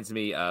reminds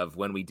me of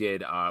when we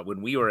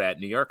were at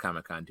New York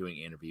Comic Con doing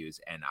interviews,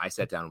 and I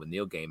sat down with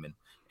Neil Gaiman.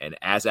 And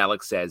as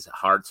Alex says,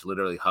 hearts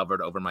literally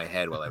hovered over my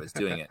head while I was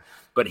doing it.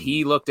 But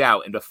he looked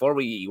out, and before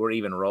we were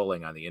even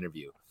rolling on the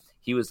interview,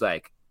 he was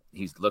like,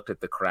 he's looked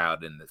at the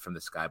crowd from the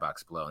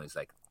skybox below, and he's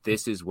like,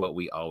 "This is what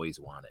we always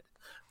wanted.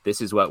 This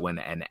is what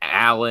and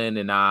Alan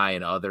and I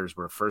and others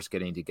were first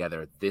getting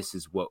together. This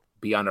is what,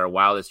 beyond our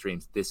wildest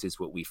dreams, this is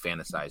what we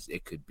fantasized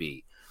it could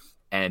be."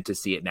 And to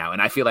see it now.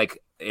 And I feel like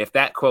if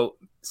that quote,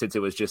 since it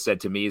was just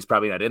said to me, is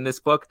probably not in this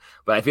book,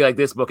 but I feel like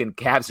this book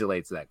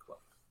encapsulates that quote.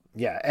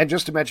 Yeah, and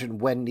just to mention,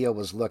 when Neil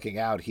was looking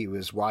out, he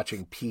was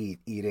watching Pete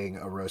eating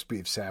a roast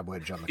beef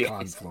sandwich on the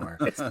con floor.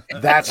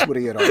 That's what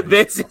he had already.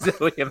 This is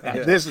what he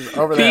imagined. This is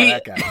over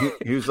there. That guy.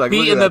 He was like,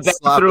 Pete in the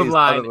bathroom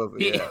line.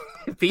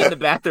 Pete in the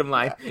bathroom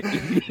line.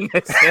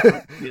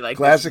 Like,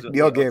 classic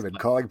Neil Gaiman,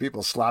 calling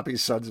people sloppy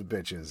sons of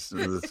bitches.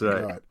 That's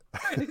right.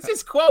 It's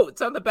his quote.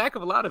 It's on the back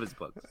of a lot of his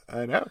books.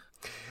 I know.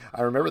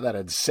 I remember that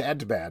in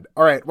Sandman.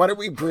 All right, why don't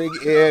we bring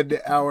in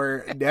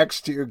our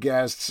next two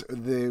guests?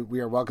 We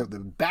are welcomed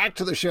them back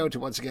to the show to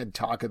once again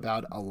talk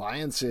about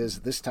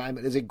Alliances. This time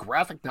it is a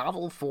graphic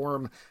novel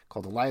form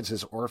called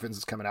Alliances Orphans.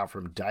 It's coming out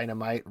from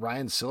Dynamite.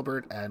 Ryan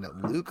Silbert and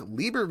Luke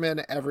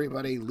Lieberman,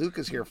 everybody. Luke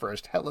is here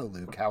first. Hello,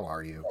 Luke. How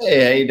are you?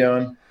 Hey, how you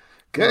doing?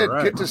 Good.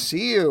 Right. Good to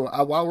see you.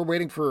 While we're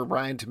waiting for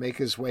Ryan to make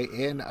his way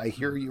in, I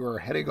hear you are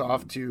heading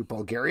off to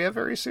Bulgaria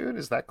very soon.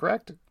 Is that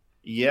correct?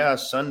 Yeah,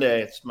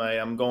 Sunday.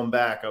 I'm going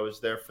back. I was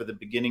there for the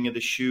beginning of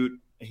the shoot.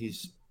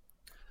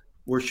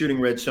 We're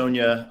shooting Red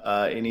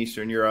Sonja in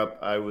Eastern Europe.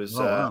 I was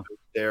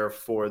there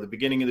for the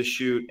beginning of the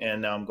shoot,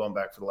 and now I'm going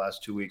back for the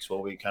last 2 weeks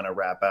while we kind of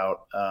wrap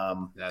out.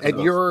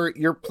 And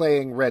you're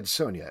playing Red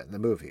Sonja in the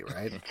movie,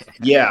 right?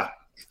 Yeah.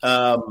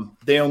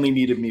 They only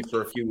needed me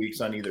for a few weeks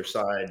on either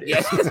side.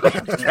 Yes,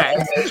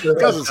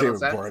 doesn't seem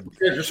important.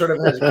 It just sort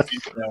of has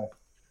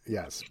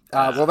Yes.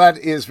 Well, that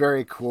is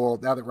very cool.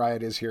 Now that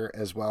Ryan is here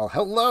as well.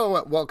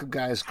 Hello. Welcome,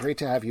 guys. Great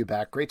to have you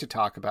back. Great to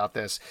talk about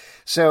this.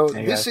 So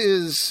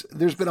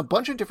there's been a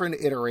bunch of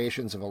different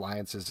iterations of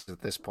Alliances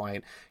at this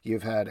point.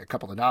 You've had a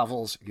couple of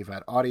novels, you've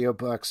had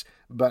audiobooks,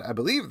 but I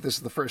believe this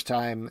is the first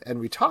time, and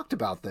we talked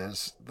about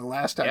this the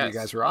last time you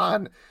guys were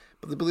on,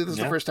 but I believe this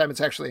is the first time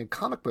it's actually in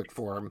comic book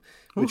form,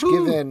 which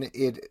given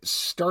it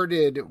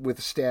started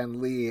with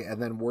Stan Lee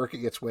and then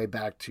working its way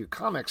back to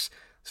comics,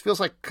 this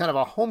feels like kind of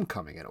a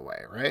homecoming in a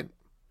way, right?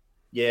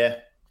 Yeah.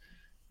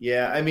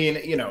 Yeah. I mean,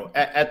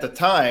 at the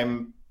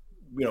time,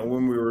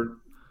 when we were,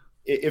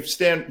 if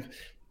Stan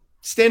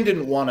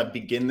didn't want to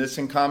begin this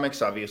in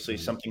comics, obviously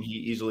something he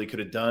easily could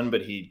have done,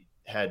 but he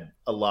had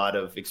a lot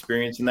of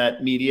experience in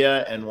that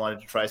media and wanted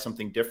to try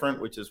something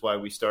different, which is why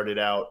we started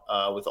out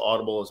with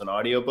Audible as an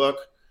audiobook.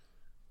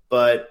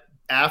 But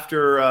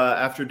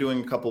after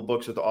doing a couple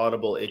books with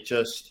Audible, it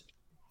just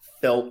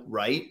felt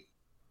right.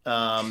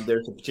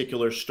 There's a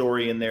particular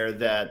story in there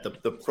that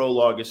the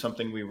prologue is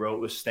something we wrote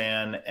with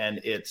Stan, and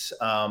it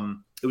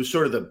was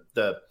sort of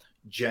the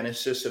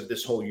genesis of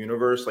this whole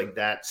universe. Like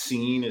that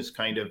scene is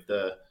kind of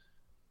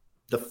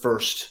the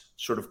first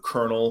sort of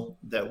kernel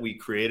that we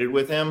created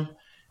with him,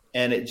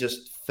 and it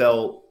just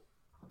felt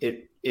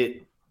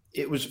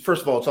it was,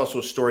 first of all, it's also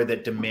a story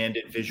that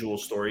demanded visual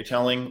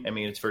storytelling. I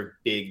mean, it's a very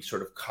big,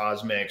 sort of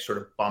cosmic, sort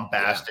of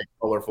bombastic,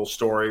 colorful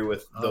story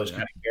with those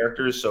kind of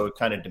characters, so it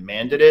kind of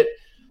demanded it.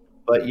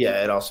 But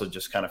yeah, it also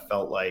just kind of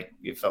felt like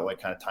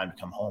kind of time to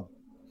come home.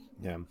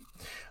 Yeah.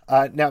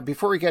 Now,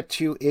 before we get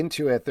too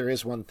into it, there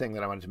is one thing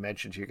that I wanted to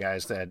mention to you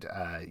guys that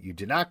you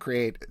did not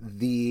create.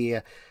 We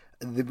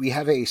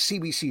have a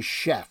CBC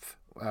chef,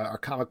 our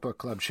comic book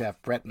club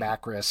chef, Brett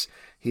Macris.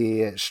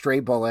 He Stray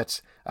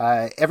Bullets.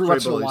 Every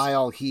once in a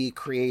while, he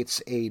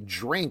creates a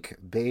drink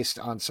based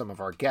on some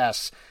of our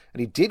guests. And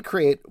he did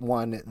create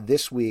one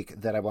this week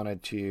that I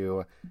wanted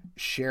to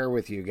share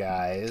with you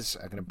guys.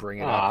 I'm going to bring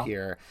it up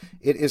here.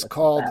 It is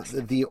called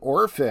the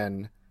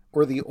Orphan,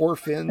 or the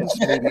Orphans.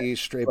 Maybe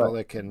Stray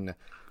Bullet can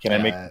I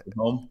make it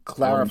home?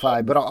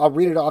 Clarify, but I'll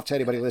read it off to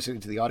anybody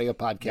listening to the audio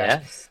podcast.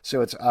 Yes.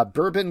 So it's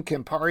bourbon,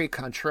 Campari,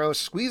 Cointreau,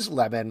 squeezed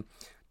lemon,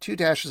 2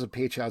 dashes of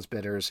Peychaud's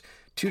bitters,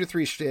 2 to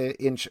 3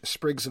 inch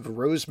sprigs of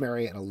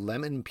rosemary, and a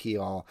lemon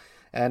peel.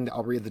 And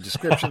I'll read the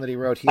description that he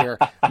wrote here.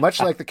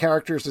 Much like the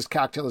characters this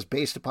cocktail is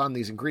based upon,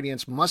 these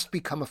ingredients must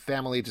become a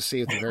family to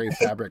save the very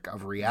fabric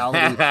of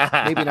reality.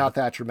 Maybe not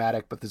that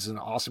dramatic, but this is an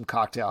awesome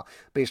cocktail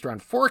based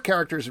around 4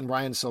 characters in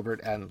Ryan Silbert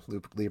and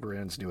Luke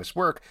Lieberman's newest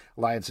work,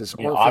 Alliance's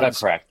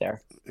Orphans. Autocorrect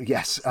there.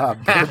 Yes.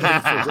 Bourbon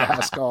for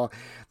Rascal,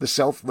 the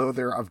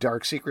self-loather of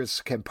dark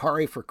secrets,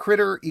 Campari for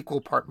Critter,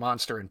 equal part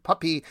monster and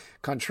puppy,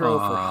 Contreau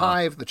for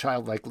Hive, the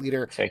childlike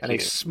leader, and a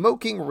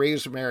smoking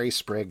rosemary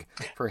sprig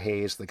for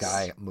Haze, the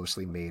guy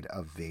mostly made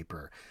of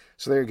vapor.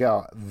 So there you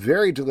go.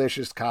 Very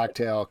delicious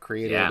cocktail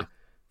created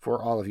for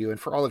all of you. And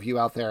for all of you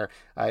out there,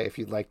 if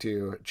you'd like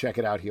to check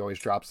it out, he always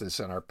drops this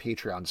on our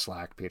Patreon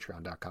Slack,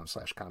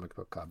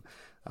 patreon.com/comicbookclub.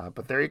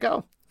 But there you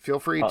go. Feel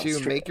free to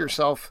make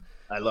yourself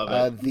I love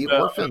it. the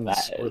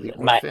Orphans or the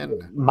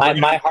Orphan.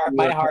 My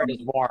heart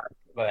is warmed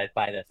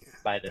by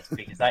this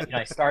because I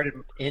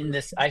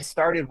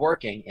started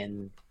working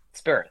in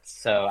spirits,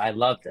 so I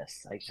love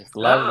this. I just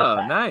love the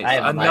fact.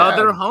 Nice.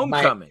 Another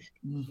homecoming.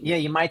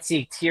 You might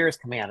see tears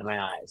coming out of my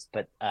eyes,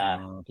 but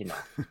let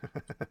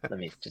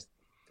me just.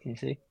 Can you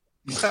see?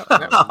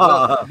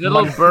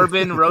 Little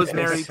bourbon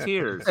rosemary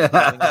tears.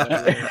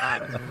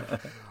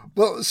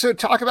 Well, so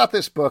talk about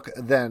this book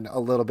then a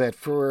little bit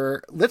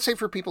let's say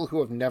for people who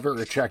have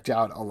never checked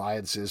out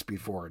Alliances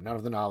before, none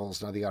of the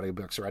novels, none of the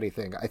audiobooks or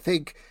anything. I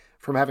think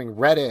from having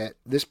read it,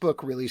 this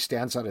book really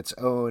stands on its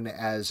own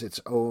as its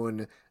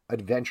own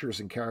adventures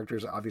and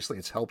characters. Obviously,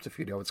 it's helped if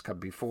you know it's come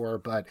before,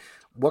 but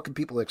what can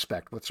people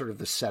expect? What's sort of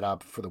the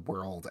setup for the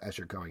world as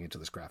you're going into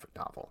this graphic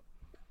novel?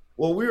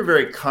 Well, we were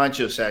very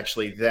conscious,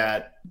 actually,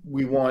 that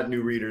we want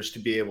new readers to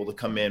be able to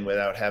come in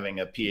without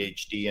having a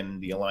PhD in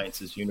the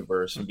Alliance's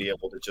universe and be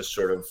able to just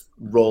sort of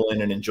roll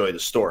in and enjoy the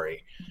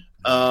story.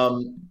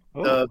 The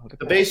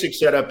basic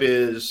setup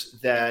is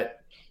that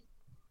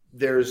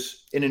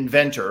there's an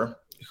inventor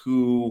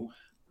who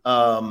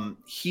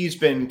he's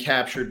been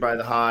captured by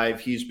the Hive.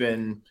 He's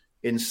been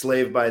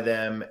enslaved by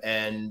them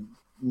and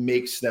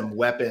makes them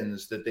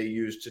weapons that they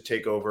use to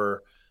take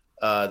over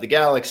the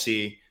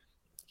galaxy.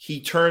 He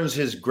turns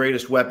his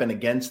greatest weapon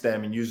against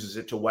them and uses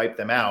it to wipe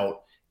them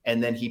out,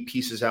 and then he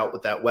pieces out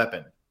with that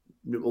weapon.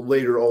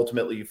 Later,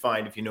 ultimately, you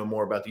find, if you know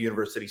more about the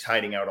universe, that he's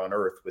hiding out on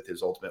Earth with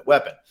his ultimate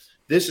weapon.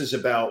 This is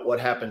about what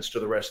happens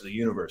to the rest of the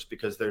universe,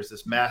 because there's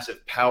this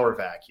massive power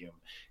vacuum,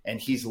 and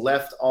he's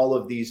left all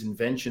of these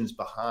inventions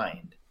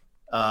behind.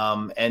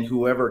 And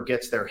whoever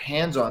gets their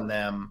hands on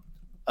them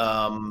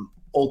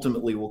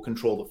ultimately will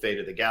control the fate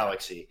of the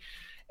galaxy.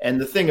 And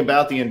the thing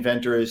about the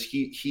inventor is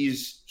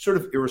he's sort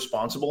of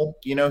irresponsible.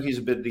 He's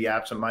a bit of the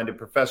absent-minded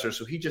professor.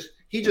 So he just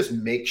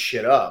makes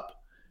shit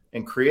up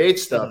and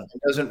creates stuff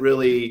and doesn't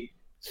really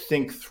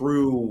think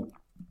through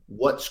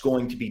what's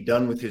going to be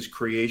done with his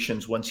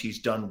creations once he's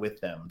done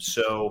with them.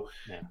 So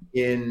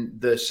in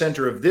the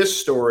center of this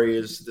story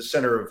is the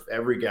center of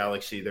every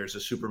galaxy. There's a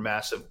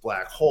supermassive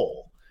black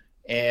hole.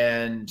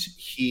 And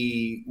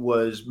he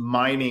was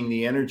mining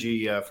the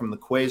energy from the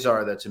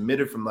quasar that's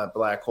emitted from that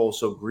black hole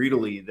so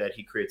greedily that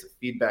he creates a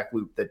feedback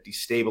loop that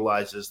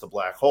destabilizes the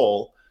black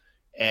hole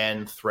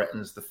and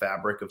threatens the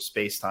fabric of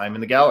space-time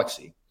in the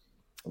galaxy.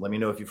 Let me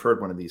know if you've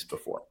heard one of these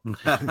before. You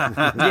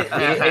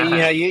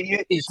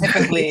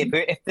typically,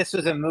 if this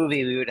was a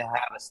movie, we would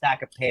have a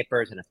stack of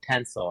papers and a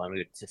pencil, and we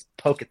would just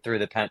poke it through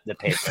the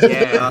paper.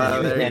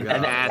 And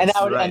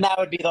that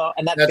would be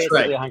that's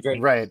basically 100.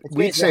 Right.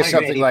 We'd say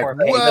something like,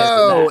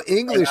 "Whoa,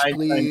 English,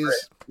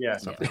 please." Yeah,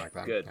 something like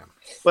that. Good. Yeah.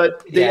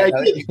 But the idea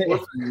of the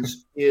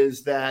Orphans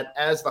is that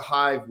as the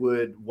Hive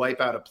would wipe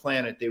out a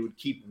planet, they would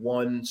keep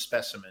one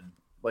specimen,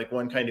 like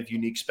one kind of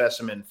unique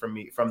specimen from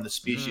the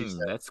species.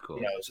 That's cool.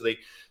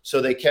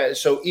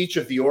 So each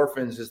of the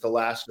orphans is the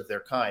last of their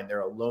kind. They're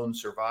a lone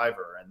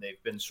survivor, and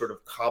they've been sort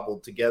of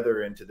cobbled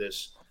together into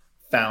this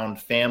found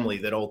family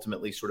that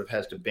ultimately sort of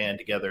has to band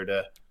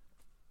together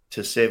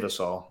to save us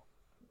all.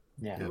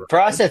 Yeah. For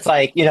us, it's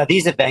like,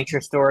 these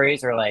adventure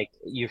stories are like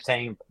you were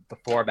saying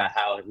before about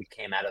how we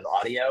came out of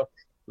audio.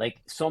 Like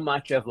so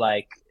much of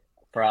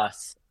for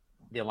us,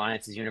 the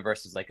Alliance's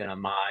universe is like an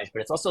homage,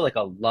 but it's also like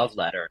a love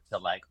letter to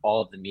like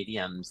all of the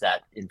mediums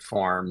that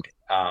informed,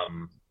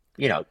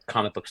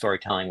 comic book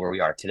storytelling where we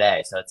are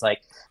today. So it's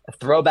like a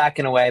throwback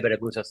in a way, but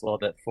it moves us a little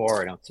bit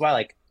forward. And it's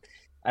why,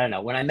 I don't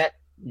know, when I met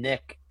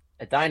Nick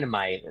at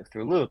Dynamite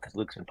through Luke, because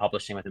Luke's been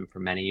publishing with him for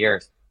many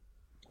years,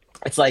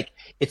 it's like,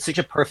 it's such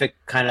a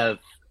perfect kind of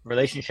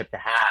relationship to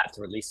have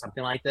to release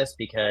something like this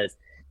because,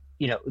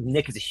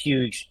 Nick is a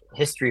huge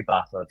history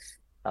buff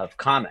of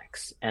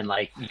comics, and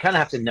you kind of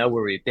have to know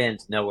where we've been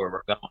to know where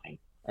we're going,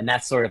 and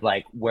that's sort of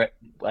what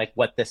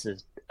this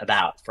is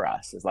about for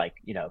us is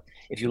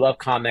if you love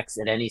comics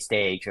at any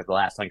stage of the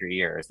last 100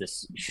 years,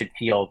 this should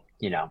feel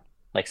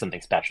like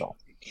something special.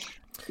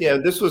 Yeah,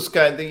 this was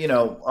kind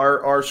of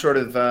our sort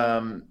of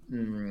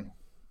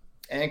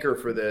anchor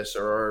for this,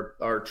 or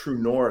our true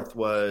north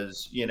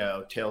was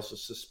Tales of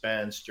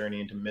Suspense, Journey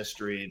into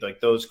Mystery,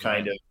 like those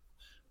kind of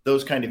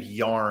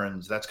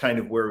yarns. That's kind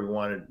of where we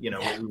wanted,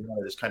 where we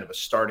wanted as kind of a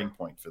starting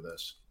point for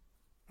this.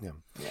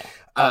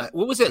 What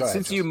was it? Go ahead,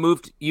 Since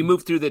Justin. you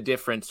moved through the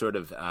different sort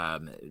of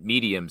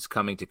mediums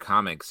coming to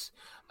comics,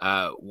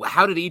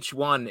 how did each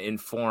one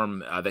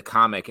inform the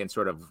comic and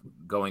sort of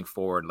going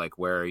forward, like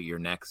where your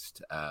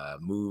next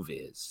move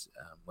is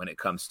when it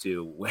comes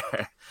to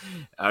where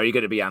are you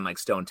going to be on, like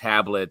stone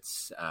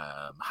tablets,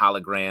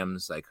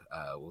 holograms? Like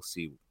we'll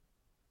see.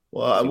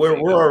 Well,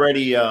 we're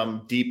already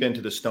deep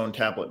into the stone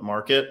tablet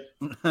market.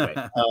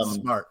 Right.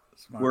 Smart.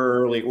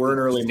 We're an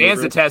early Stands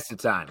mover. the test of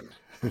time.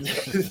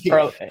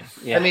 Okay.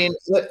 Yeah. I mean,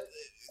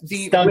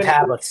 stone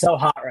tablets so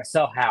hot right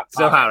now.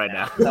 So hot right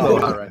now. So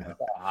hot right now.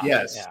 hot.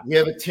 Yes,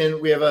 Yeah.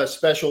 we have a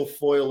special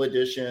foil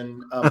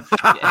edition.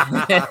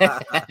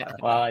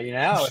 Well,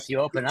 if you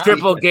open up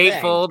Triple you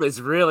can gatefold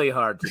is really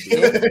hard to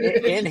do.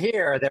 think, in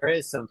here there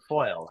is some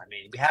foil. I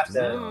mean, we have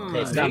to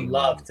pay some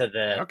love to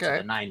the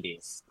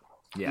 90s.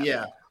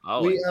 Yeah.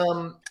 Always.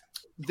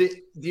 We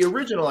the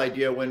original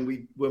idea when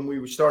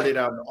we started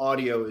out in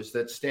audio is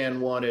that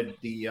Stan wanted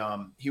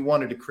he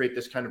wanted to create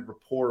this kind of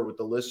rapport with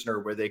the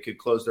listener where they could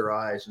close their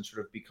eyes and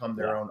sort of become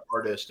their own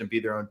artist and be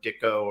their own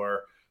Ditko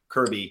or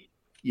Kirby,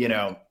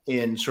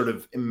 in sort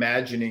of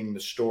imagining the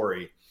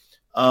story.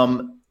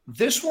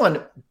 This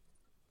one,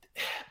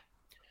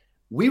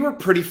 we were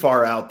pretty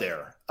far out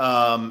there,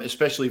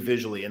 especially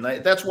visually, and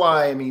that's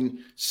why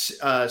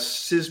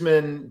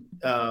Sisman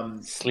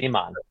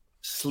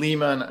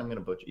Sleeman, I'm going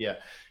to butcher,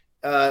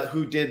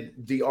 who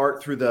did the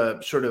art through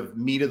the sort of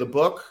meat of the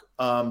book,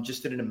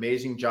 just did an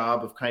amazing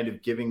job of kind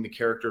of giving the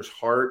character's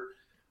heart.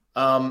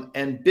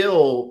 And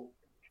Bill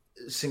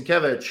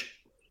Sienkiewicz,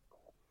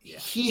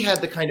 he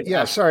had the kind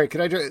of... Sorry,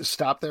 can I just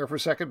stop there for a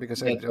second?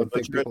 Because I don't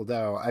think people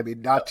know. I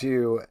mean, not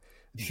to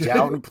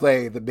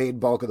downplay the main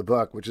bulk of the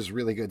book, which is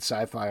really good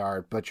sci-fi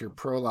art, but your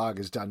prologue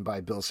is done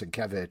by Bill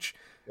Sienkiewicz,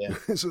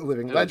 who's a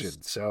living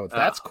legend. So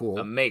that's cool.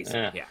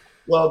 Amazing. Yeah.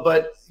 Well,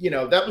 but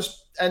that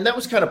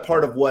was kind of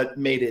part of what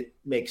made it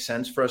make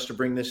sense for us to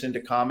bring this into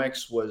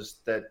comics was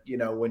that,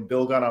 when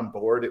Bill got on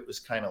board, it was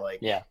kind of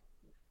like,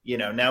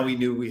 now we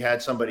knew we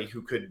had somebody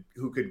who could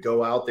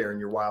go out there in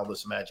your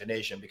wildest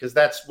imagination, because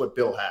that's what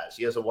Bill has.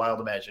 He has a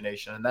wild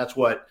imagination, and that's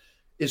what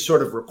is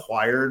sort of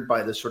required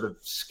by the sort of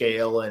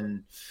scale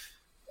and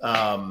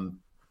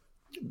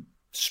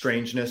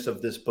strangeness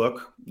of this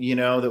book,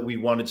 that we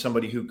wanted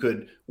somebody who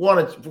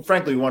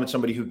we wanted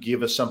somebody who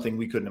give us something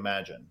we couldn't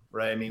imagine,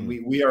 right? I mean,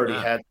 we already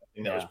had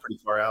something that was pretty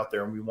far out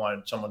there, and we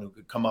wanted someone who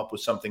could come up with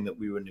something that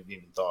we wouldn't have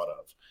even thought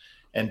of.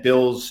 And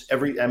Bill's I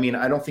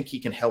don't think he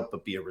can help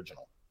but be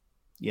original,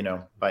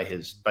 by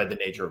the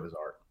nature of his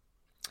art.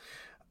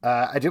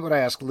 I did want to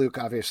ask Luke,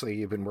 obviously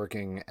you've been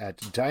working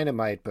at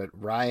Dynamite, but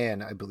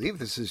Ryan, I believe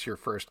this is your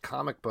first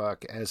comic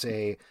book as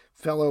a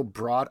fellow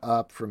brought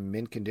up from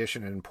mint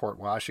condition in Port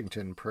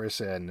Washington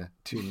person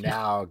to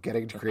now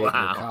getting to create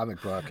your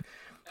comic book.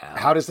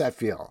 How does that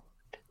feel?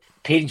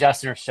 Pete and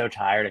Justin are so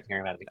tired of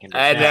hearing about the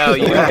condition. I know.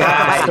 You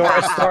guys.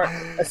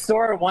 A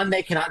store, one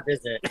they cannot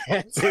visit.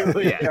 Two,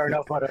 there are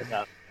no photos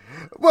of.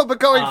 Well, but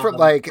going from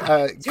comic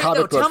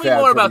book tell me fan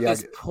more from about the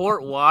this young-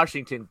 Port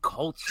Washington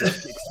culture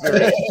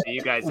experience that you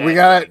guys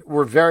have.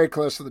 We're very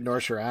close to the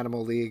North Shore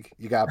Animal League.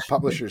 You got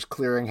Publishers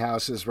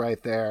Clearinghouses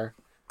right there.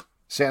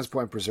 Sands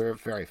Point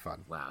Preserve, very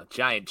fun. Wow,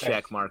 giant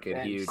check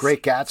market, huge.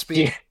 Great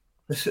Gatsby.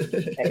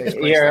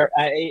 We're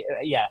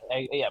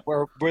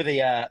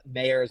the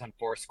mayors on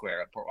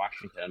Foursquare at Port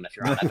Washington. If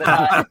you're on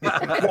that,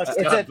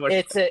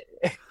 but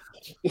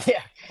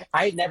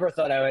I never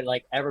thought I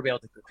would ever be able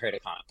to create a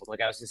comic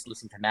book. I was just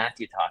listening to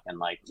Matthew talk,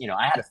 and I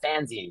had a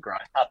fanzine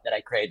growing up that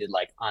I created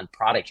on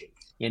Prodigy.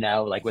 With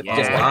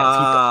just people.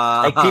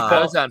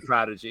 I was on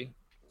Prodigy.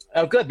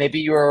 Oh, good. Maybe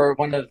you were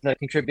one of the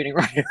contributing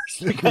writers.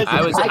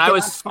 I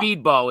was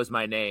Speedball was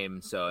my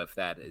name. So if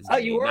that is,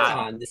 you were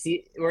on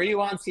the Were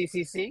you on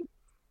CCC?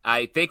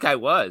 I think I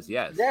was.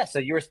 Yes. Yeah. So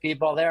you were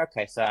Speedball there.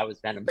 Okay. So I was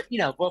Venom. But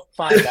we'll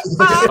find out.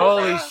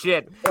 Holy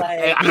shit!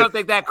 I don't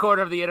think that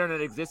corner of the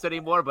internet exists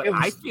anymore. But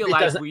I feel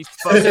like we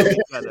spoke to each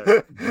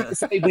other.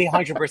 We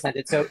 100%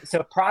 did.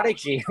 So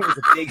Prodigy was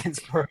a big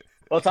inspiration.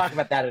 We'll talk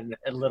about that in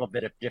a little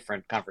bit of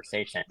different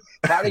conversation.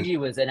 Prodigy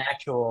was an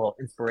actual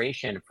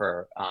inspiration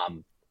for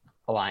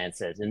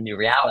alliances in New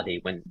Reality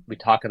when we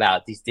talk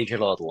about these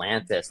digital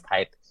Atlantis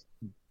type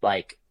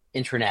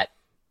internet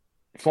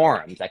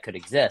forums that could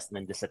exist and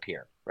then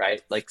disappear,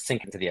 right?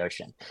 Sink into the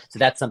ocean. So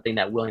that's something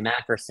that William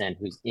Ackerson,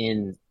 who's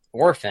in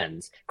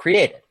Orphans,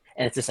 created.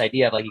 And it's this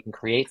idea of you can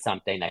create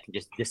something that can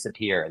just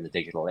disappear in the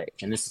digital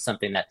age. And this is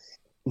something that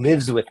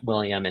lives with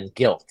William and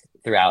Guilt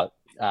throughout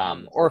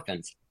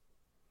Orphans.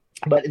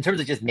 But in terms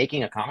of just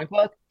making a comic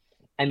book,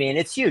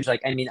 it's huge. I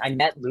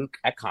met Luke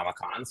at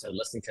Comic-Con, so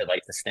listening to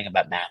this thing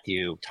about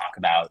Matthew talk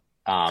about,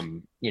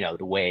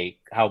 the way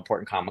how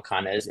important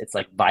Comic-Con is, it's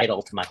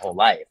vital to my whole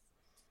life.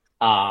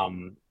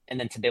 And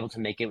then to be able to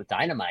make it with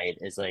Dynamite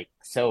is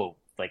so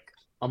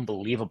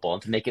unbelievable.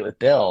 And to make it with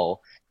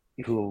Bill,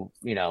 who,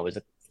 is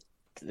an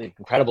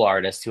incredible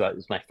artist who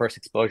was my first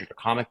exposure to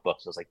comic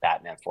books was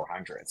Batman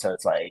 400. So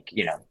it's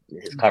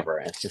his cover,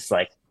 and it's just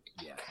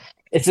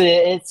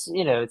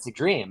it's a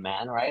dream,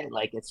 man. Right.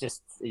 It's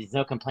just, there's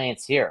no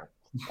complaints here.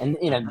 And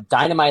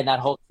Dynamite and that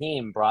whole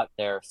team brought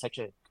such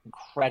an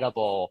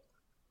incredible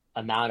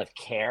amount of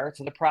care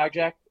to the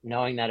project,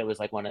 knowing that it was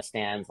like one of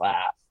Stan's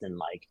last, and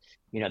like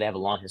they have a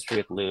long history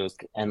with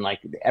Luke, and like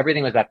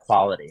everything was about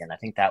quality. And I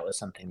think that was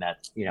something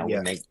that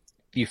when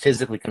you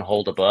physically can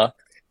hold a book,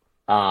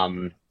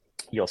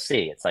 you'll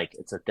see it's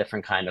a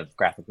different kind of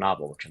graphic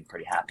novel, which I'm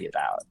pretty happy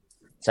about.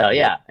 So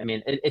yeah, I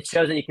mean, it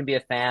shows that you can be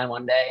a fan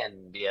one day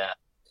and be a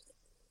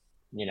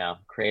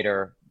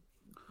creator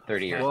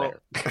 30 years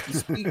later.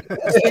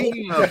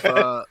 Speaking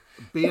of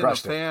being a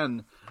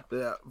fan,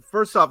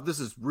 first off, this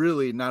is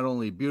really not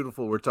only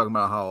beautiful, we're talking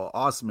about how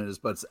awesome it is,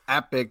 but it's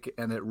epic,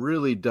 and it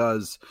really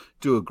does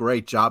do a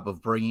great job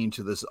of bringing you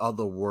to this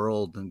other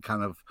world and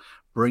kind of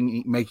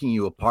making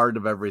you a part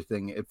of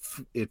everything.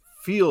 It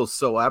feels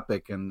so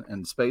epic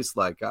and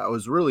space-like. I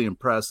was really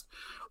impressed.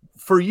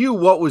 For you,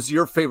 what was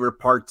your favorite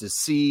part to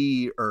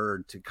see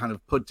or to kind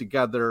of put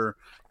together,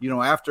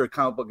 after a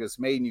comic book is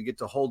made and you get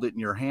to hold it in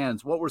your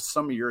hands? What were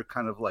some of your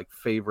kind of like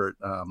favorite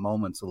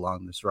moments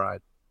along this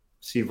ride?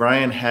 See,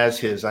 Ryan has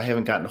his. I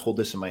haven't gotten to hold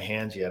this in my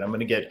hands yet. I'm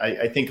going to get,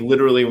 I think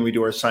literally when we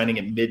do our signing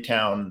at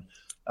Midtown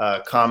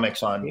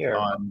Comics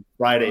on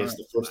Friday is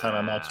the first time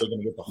I'm actually going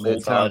to get the whole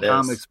Midtown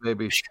Comics,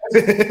 baby.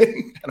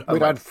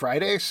 Wait, on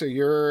Friday? So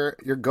you're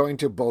going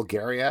to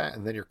Bulgaria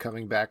and then you're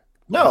coming back?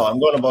 No, I'm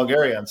going to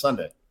Bulgaria on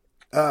Sunday.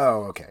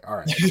 Oh, okay. All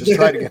right. Just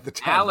try to get the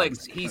time.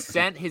 Alex, he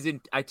sent his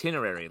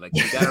itinerary. Like,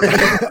 you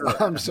gotta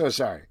I'm so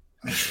sorry.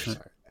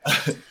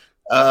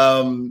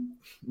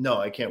 No,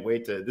 I can't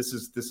wait to. This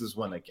is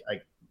when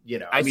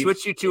I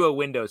switched you to a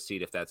window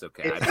seat if that's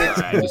okay. I'm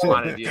sorry. I just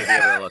wanted you to be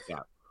able to look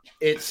out.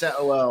 It's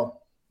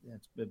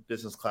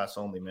business class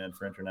only, man,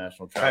 for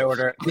international travel.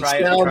 It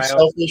sounds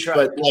selfish,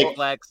 but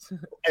like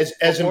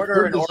as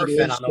order an important as it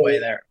orphan is on the way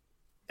there.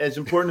 As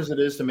important as it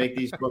is to make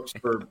these books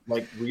for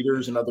like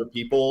readers and other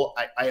people,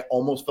 I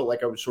almost felt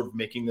like I was sort of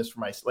making this for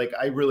myself. Like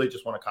I really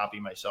just want to copy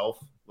myself.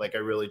 Like I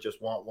really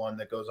just want one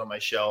that goes on my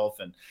shelf.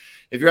 And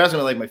if you're asking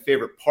me, like my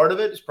favorite part of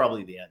it is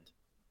probably the end.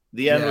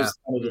 The end was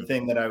kind of the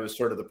thing that I was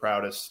sort of the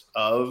proudest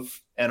of.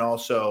 And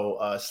also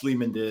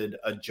Sleeman did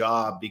a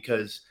job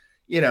because,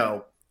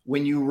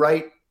 when you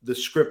write the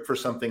script for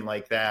something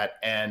like that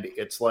and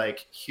it's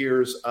like,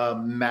 here's a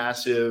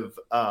massive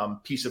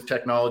piece of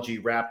technology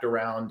wrapped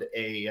around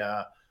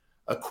a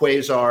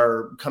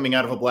quasar coming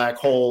out of a black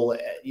hole,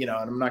 and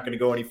I'm not going to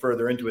go any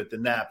further into it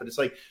than that, but it's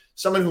like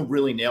someone who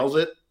really nails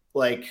it,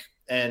 like,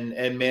 and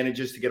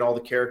manages to get all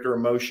the character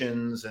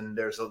emotions. And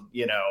there's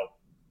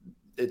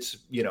it's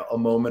a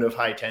moment of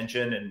high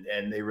tension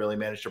and they really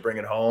managed to bring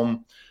it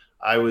home.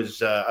 I was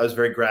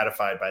very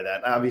gratified by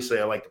that. Obviously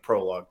I like the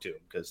prologue too,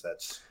 because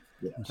that's,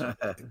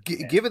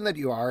 given that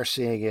you are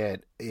seeing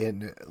it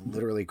in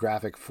literally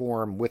graphic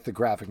form with the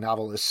graphic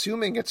novel,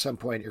 assuming at some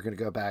point you're going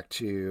to go back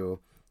to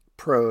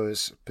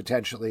prose,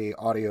 potentially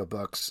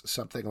audiobooks,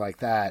 something like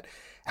that,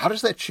 how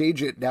does that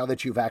change it now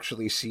that you've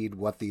actually seen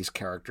what these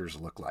characters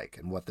look like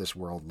and what this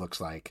world looks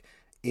like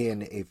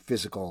in a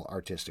physical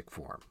artistic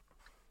form?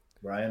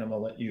 Ryan, I'm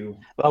gonna let you.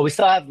 Well, we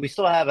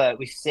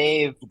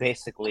saved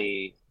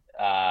basically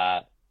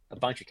a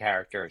bunch of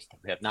characters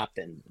that have not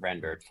been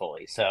rendered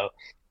fully. So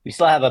we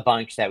still have a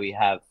bunch that we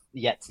have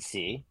yet to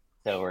see.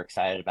 So we're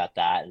excited about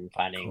that and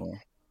finding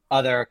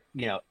other,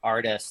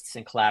 artists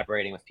and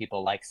collaborating with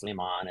people like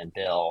Sleeman and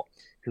Bill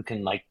who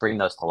can like bring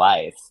those to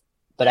life.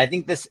 But I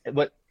think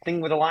what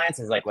thing with Alliance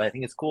is like, what I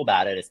think is cool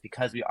about it is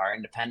because we are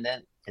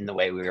independent in the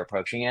way we were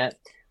approaching it.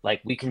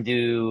 Like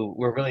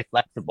we're really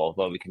flexible with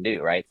what we can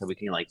do, right? So we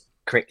can like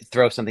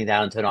throw something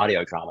down into an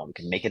audio drama. We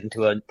can make it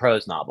into a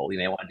prose novel. We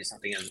may want to do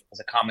something as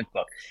a comic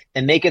book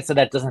and make it so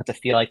that it doesn't have to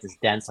feel like this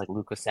dense, like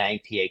Luke was saying,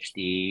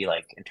 PhD,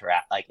 like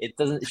interact. Like it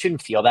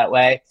shouldn't feel that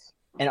way.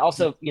 And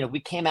also, we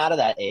came out of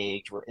that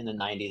age where in the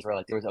 90s where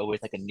like there was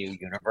always like a new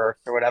universe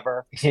or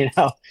whatever,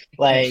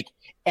 like,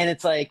 and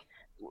it's like,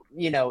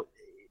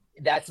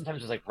 that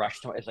sometimes was like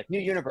rushed. It's like new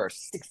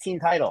universe, 16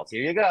 titles.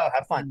 Here you go,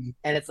 have fun.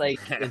 And it's like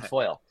in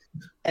foil.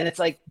 And it's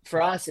like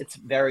for us, it's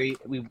we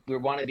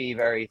want to be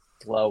very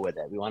slow with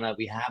it.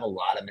 We have a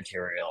lot of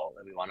material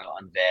that we want to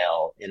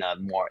unveil in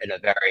a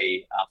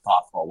very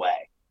thoughtful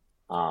way.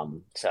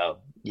 So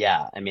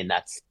yeah, I mean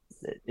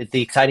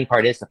the exciting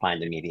part is to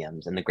find the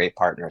mediums and the great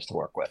partners to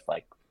work with,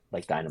 like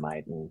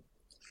Dynamite and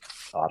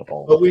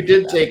Audible. But we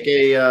did take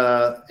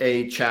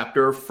a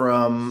chapter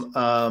from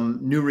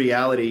New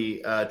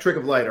Reality. Trick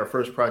of Light, our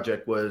first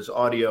project, was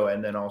audio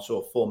and then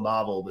also a full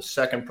novel. The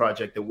second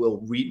project that Will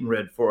Wheaton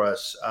read for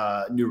us,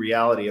 New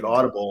Reality at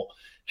Audible,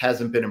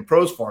 hasn't been in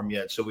prose form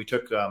yet. So we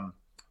took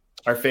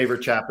our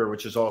favorite chapter,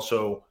 which is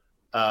also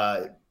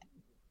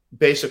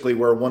basically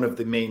where one of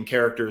the main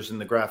characters in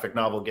the graphic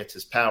novel gets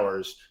his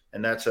powers.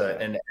 And that's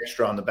an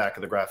extra on the back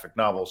of the graphic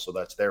novel. So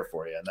that's there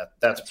for you. And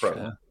that's prose.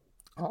 Yeah.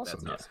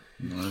 Awesome. Nice.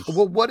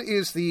 Well, what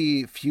is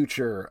the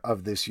future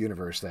of this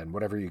universe then?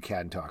 Whatever you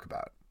can talk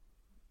about.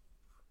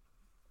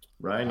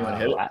 Ryan, you want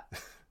to hit it?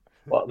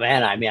 Well,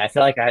 man, I mean, I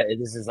feel like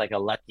this is like a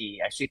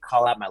lucky. I should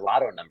call out my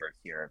lotto numbers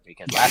here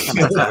because last time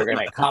I said we're going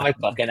to make a comic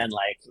book, and then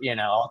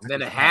and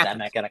then it and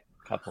happened. I got a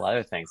couple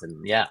other things,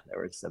 and yeah,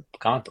 there was a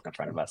comic book in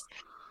front of us.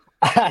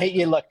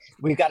 Look,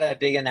 we've got a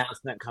big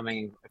announcement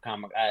coming at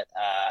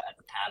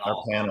the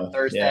panel on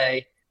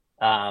Thursday.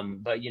 Yeah.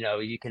 But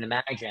you can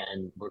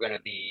imagine we're going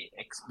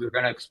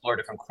to explore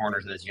different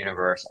corners of this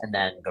universe and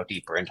then go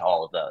deeper into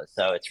all of those.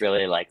 So it's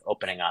really like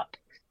opening up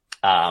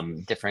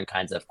different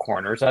kinds of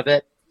corners of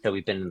it. So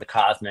we've been in the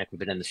cosmic, we've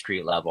been in the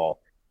street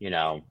level.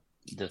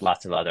 There's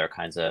lots of other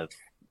kinds of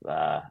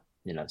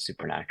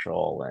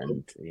supernatural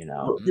and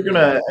you're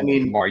gonna,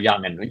 more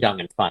young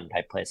and fun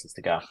type places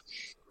to go.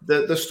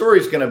 The story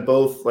is going to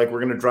both, like, we're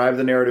going to drive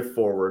the narrative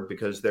forward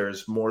because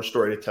there's more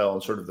story to tell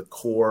and sort of the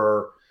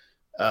core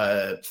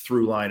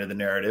through line of the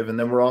narrative. And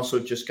then we're also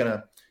just going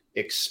to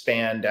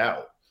expand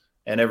out.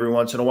 And every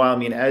once in a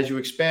while, as you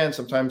expand,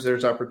 sometimes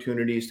there's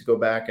opportunities to go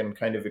back and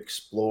kind of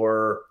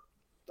explore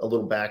a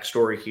little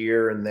backstory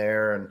here and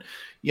there. And,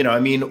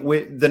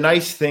 the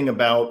nice thing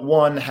about,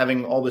 one,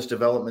 having all this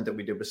development that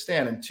we did with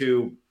Stan, and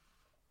two,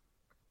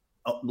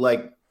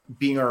 like,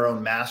 being our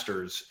own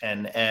masters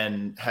and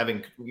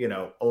having,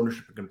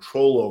 ownership and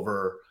control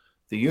over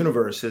the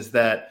universe, is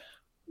that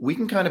we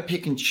can kind of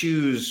pick and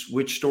choose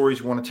which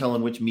stories we want to tell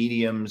in which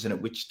mediums and at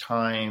which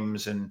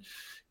times. And,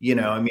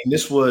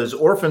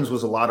 Orphans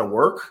was a lot of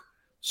work.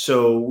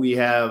 So we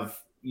have,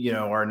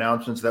 our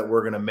announcements that we're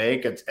going to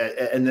make.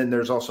 And then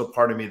there's also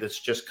part of me that's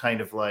just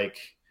kind of like,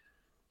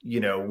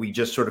 we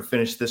just sort of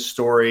finished this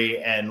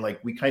story and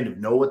like, we kind of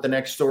know what the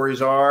next stories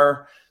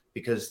are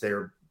because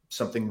they're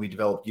something we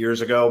developed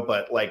years ago,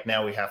 but like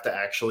now we have to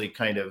actually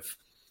kind of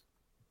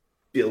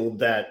build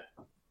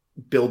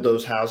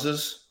those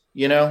houses,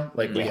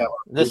 like we have,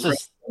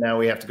 now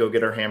we have to go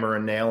get our hammer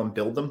and nail and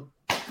build them,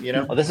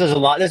 Well, this was a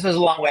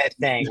long way of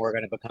saying we're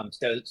going to become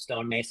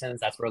stonemasons.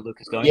 That's where Luke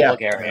is going to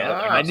Bulgaria.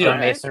 I knew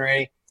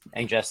stonemasonry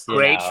and just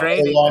great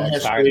training. Long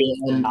history,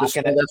 and that's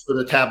where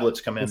the tablets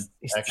come in.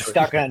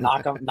 Start going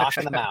to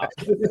knocking them out.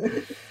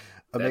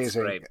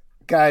 Amazing.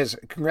 Guys,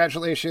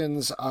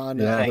 congratulations on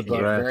the book.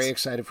 Very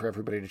excited for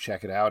everybody to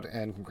check it out.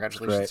 And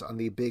congratulations on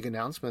the big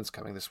announcements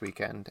coming this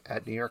weekend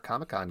at New York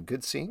Comic Con.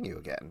 Good seeing you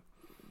again.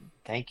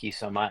 Thank you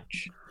so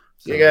much.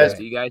 See you guys.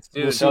 See you guys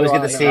soon. We'll see you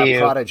good to see you.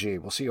 Prodigy.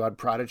 We'll see you on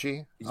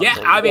Prodigy.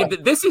 Yeah,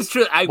 this is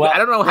true. I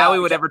don't know how we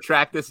would ever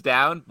track this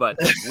down, but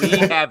we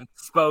have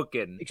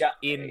spoken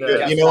in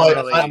the... You know what?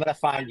 I'm going to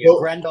find you.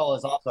 Grendel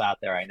is also out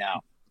there right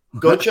now.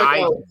 Go check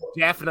out. I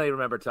definitely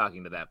remember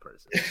talking to that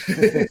person.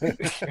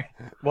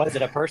 Was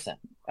it a person?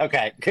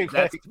 Okay.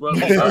 That's what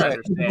we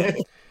understand.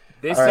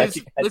 This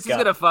is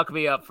going to fuck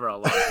me up for a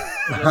long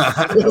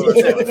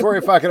time. Before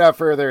we fuck it up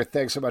further,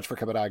 thanks so much for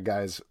coming on,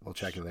 guys. We'll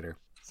check you later.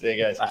 See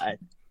you guys. Bye.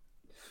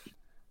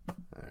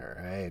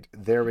 All right.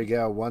 There we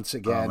go. Once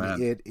again,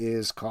 it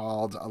is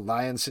called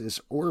Alliance's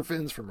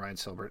Orphans from Ryan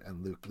Silbert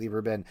and Luke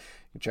Lieberman.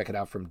 You can check it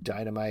out from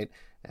Dynamite.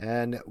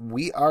 And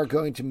we are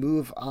going to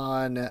move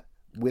on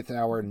with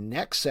our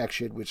next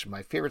section, which is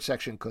my favorite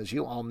section because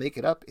you all make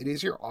it up. It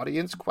is your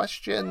audience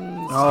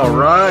questions. All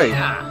right.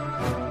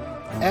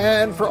 Yeah.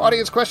 And for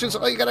audience questions,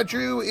 all you got to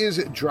do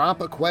is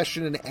drop a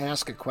question and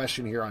ask a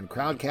question here on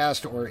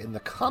Crowdcast or in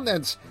the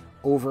comments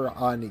over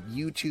on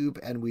YouTube,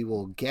 and we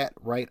will get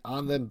right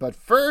on them. But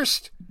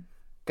first,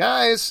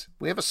 guys,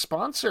 we have a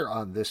sponsor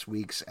on this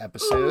week's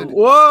episode.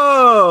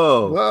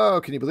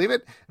 Whoa, can you believe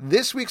it?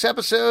 This week's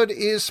episode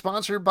is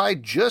sponsored by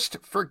Just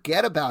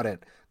Forget About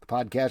It. The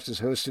podcast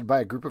is hosted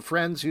by a group of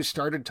friends who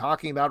started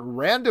talking about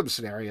random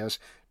scenarios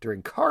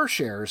during car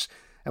shares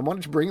and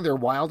wanted to bring their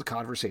wild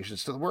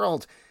conversations to the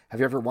world. Have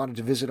you ever wanted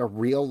to visit a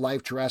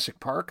real-life Jurassic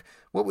Park?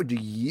 What would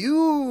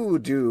you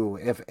do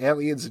if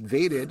aliens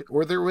invaded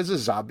or there was a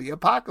zombie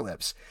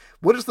apocalypse?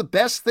 What is the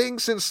best thing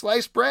since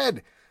sliced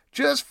bread?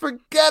 Just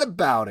forget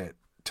about it.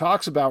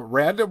 Talks about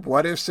random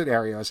what-if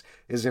scenarios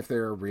as if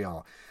they're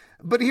real.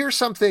 But here's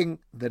something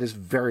that is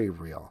very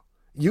real.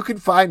 You can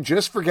find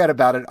Just Forget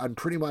About It on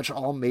pretty much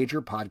all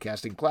major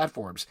podcasting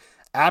platforms.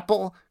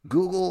 Apple,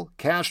 Google,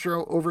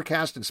 Castro,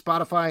 Overcast, and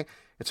Spotify.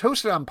 It's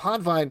hosted on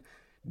Podvine.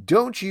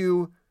 Don't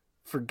you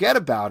forget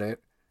about it.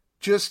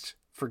 Just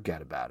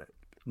forget about it.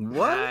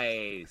 What?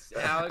 Nice.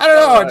 I don't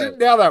know. I didn't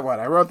nail that one.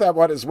 I wrote that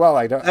one as well.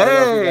 I don't know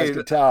if you guys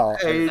could tell.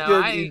 Hey,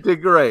 you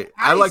did great.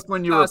 I liked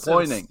when you were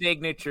pointing.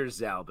 Signature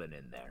Zalbin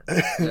in there.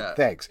 Yeah.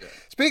 Thanks.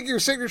 Speaking of your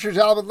signature,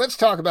 Zalbin, let's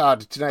talk about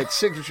tonight's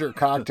signature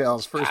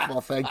cocktails. First of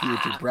all, thank you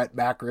to Brett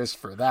Macris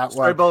for that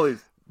one.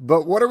 Bullies.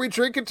 But what are we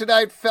drinking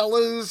tonight,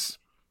 fellas?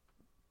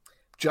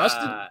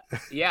 Justin?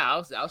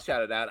 Yeah, I'll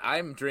shout it out.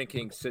 I'm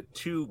drinking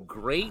two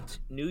great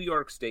New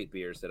York State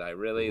beers that I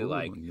really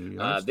like.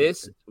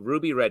 This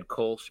Ruby Red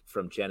Kolsch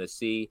from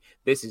Genesee.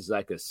 This is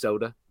like a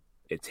soda.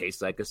 It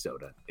tastes like a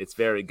soda. It's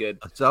very good.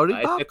 A soda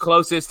pop? It's the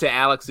closest to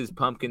Alex's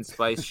pumpkin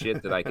spice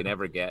shit that I can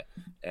ever get.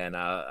 And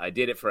I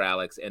did it for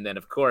Alex. And then,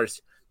 of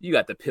course, you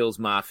got the Pils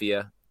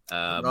Mafia.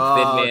 Thin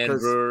Man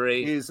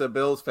Brewery. He's a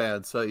Bills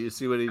fan, so you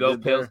see what he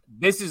did Bills.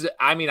 there?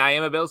 I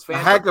am a Bills fan. A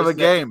heck of a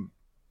game.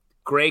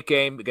 Great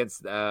game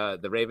against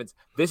the Ravens.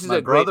 This is My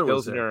a great brother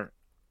was Pilsner.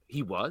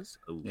 He was?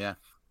 Ooh. Yeah.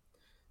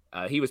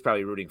 He was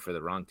probably rooting for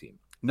the wrong team.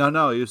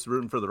 No, he was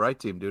rooting for the right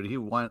team, dude. He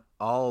went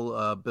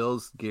all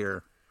Bills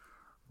gear.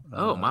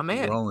 Oh, my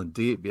man. Rolling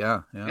deep,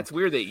 yeah. That's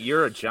weird that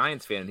you're a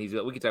Giants fan. We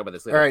can talk about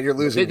this later. All right, you're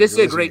losing. This is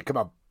you're a great. Come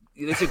on.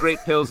 This is a great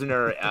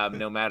Pilsner,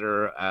 no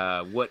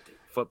matter what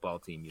football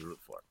team you root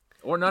for,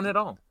 or none at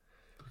all.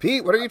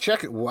 Pete, what are you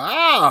checking?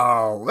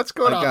 Wow, what's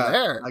going on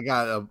there?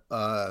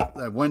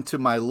 I went to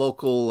my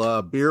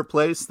local beer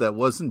place that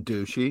wasn't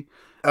douchey.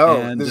 Oh,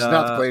 and, this is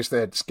not the place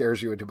that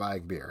scares you into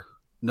buying beer.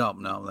 No,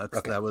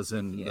 that was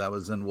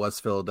in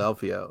West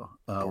Philadelphia,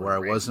 where I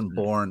wasn't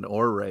born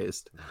or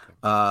raised.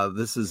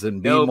 This is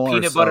in no Bmore,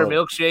 peanut butter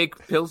milkshake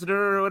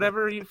Pilsner or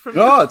whatever you.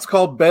 No, it's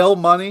called Bail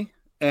Money,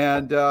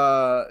 and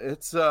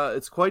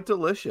it's quite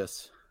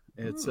delicious.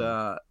 It's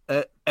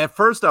at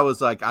first I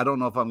was like, I don't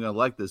know if I'm gonna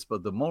like this,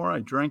 but the more I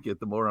drink it,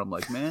 the more I'm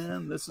like,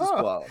 man, this is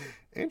quality.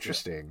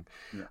 Interesting.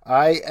 Yeah.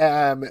 I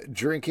am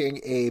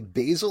drinking a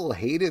Basil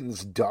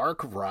Hayden's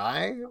dark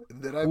rye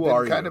that I've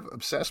been kind of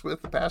obsessed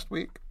with the past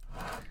week.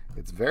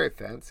 It's very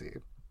fancy.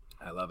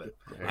 I love it.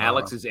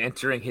 Alex is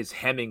entering his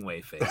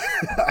Hemingway phase.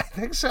 I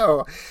think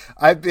so.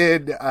 I've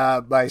been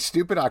my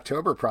stupid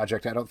October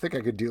project. I don't think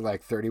I could do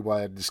like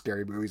 31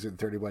 scary movies in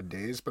 31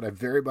 days, but I'm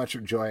very much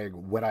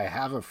enjoying when I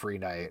have a free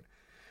night.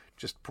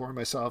 Just pour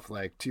myself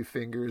like 2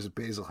 fingers of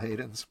Basil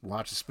Hayden's,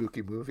 watch a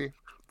spooky movie,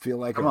 feel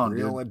like a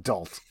real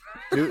adult.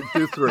 Do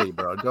 3,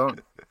 bro.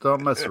 Don't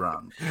mess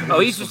around. Oh,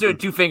 he's just doing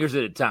 2 fingers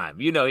at a time.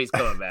 You know he's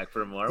coming back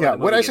for more. Yeah,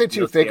 when I say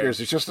 2 fingers,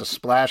 it's just a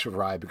splash of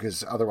rye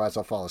because otherwise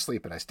I'll fall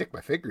asleep, and I stick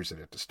my fingers in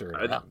it to stir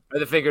it around. Are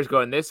the fingers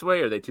going this way,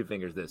 or are they 2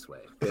 fingers this way?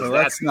 Well,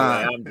 that's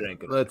not. I'm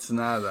drinking. Let's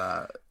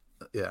not.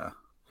 Yeah.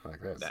 Like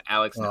this. No,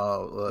 Alex, no.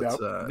 Oh, let's,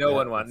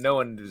 no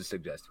one is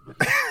suggesting.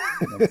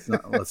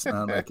 let's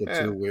not make it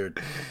too weird.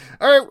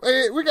 All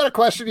right, we got a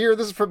question here.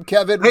 This is from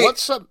Kevin. Hey.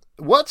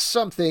 What's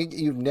something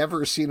you've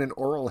never seen an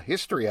oral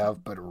history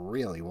of but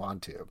really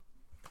want to?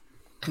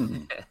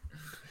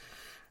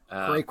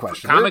 Great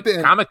question.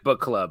 Comic book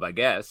club, I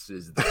guess,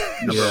 is the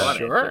number one.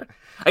 Sure.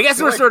 I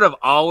guess we're sort of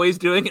always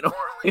doing an oral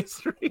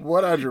history.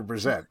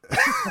 100%.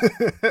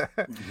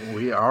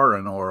 We are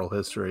an oral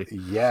history.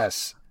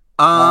 Yes.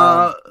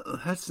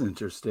 That's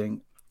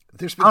interesting.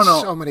 There's been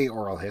so many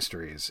oral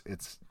histories.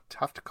 It's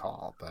tough to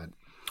call, but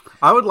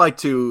I would like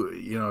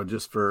to,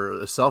 just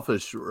for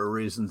selfish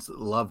reasons,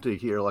 love to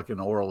hear like an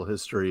oral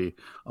history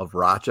of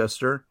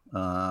Rochester.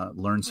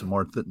 Learn some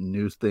more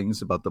new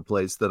things about the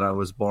place that I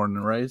was born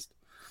and raised.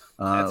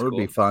 It would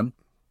be fun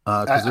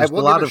because there's a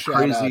lot of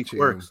crazy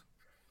quirks.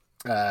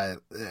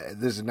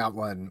 This is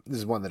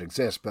one that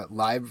exists, but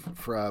Live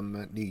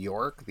from New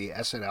York, the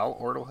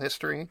SNL oral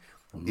history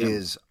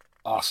is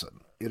awesome.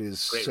 It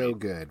is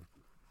good.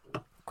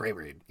 Great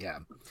read, yeah.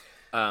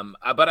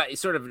 But I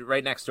sort of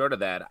right next door to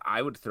that,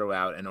 I would throw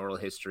out an oral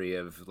history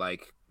of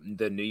like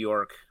the New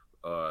York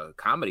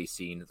comedy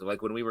scene,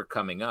 like when we were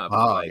coming up.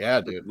 Oh, yeah,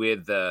 dude.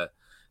 With the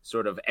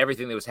sort of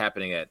everything that was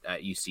happening at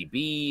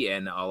UCB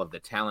and all of the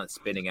talent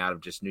spinning out of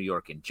just New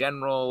York in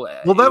general.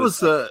 Well, that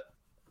was a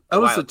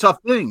tough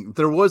thing.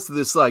 There was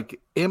this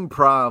like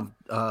improv,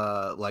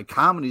 like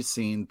comedy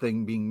scene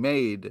thing being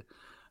made.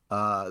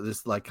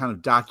 This like kind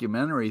of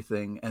documentary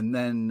thing, and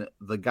then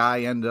the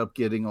guy ended up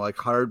getting like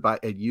hired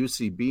at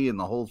UCB, and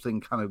the whole thing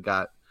kind of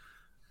got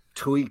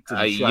tweaked.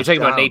 You're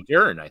talking about Nate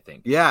Dern, I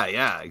think. Yeah,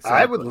 exactly.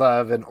 I would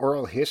love an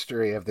oral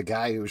history of the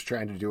guy who was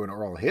trying to do an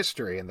oral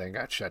history and then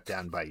got shut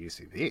down by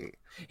UCB.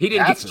 He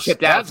didn't get shut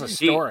down. That's a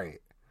story.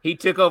 He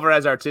took over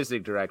as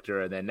artistic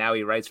director, and then now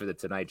he writes for the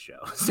Tonight Show.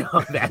 So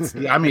that's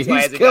I mean,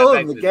 he's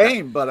killing the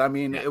game, but I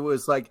mean, it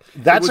was like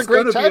that's a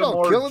great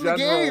title, Killing the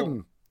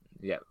Game.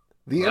 Yeah.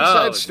 The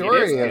inside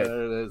story. There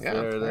it is.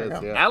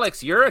 Yeah.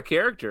 Alex, you're a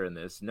character in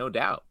this, no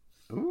doubt.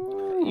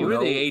 Ooh, you were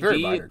the AD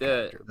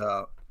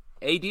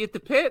AD at the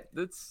pit.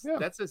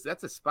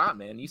 That's a spot,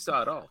 man. You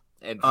saw it all.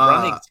 And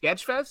running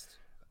Sketchfest.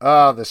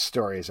 Oh, the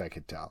stories I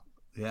could tell.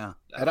 Yeah,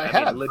 and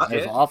I've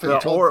often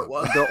told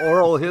the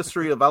oral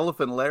history of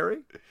Elephant Larry.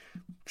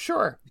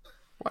 Sure,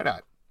 why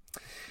not?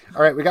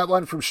 All right, we got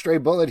one from Stray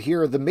Bullet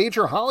here. The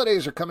major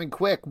holidays are coming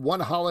quick. One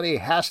holiday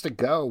has to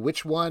go.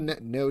 Which one?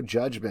 No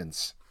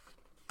judgments.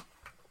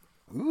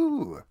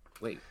 Ooh.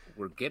 Wait,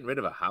 we're getting rid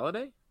of a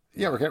holiday?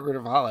 Yeah, we're getting rid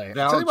of a holiday.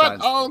 Tell you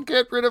what, I'll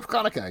get rid of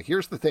Hanukkah.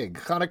 Here's the thing.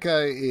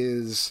 Hanukkah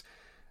is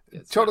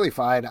totally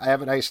fine. I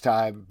have a nice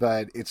time,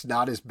 but it's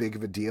not as big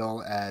of a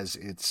deal as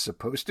it's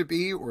supposed to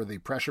be, or the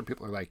pressure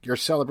people are like, you're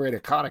celebrating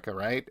Hanukkah,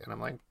 right? And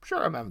I'm like,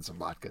 sure, I'm having some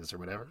latkes or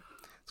whatever.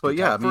 But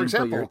yeah, for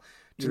example,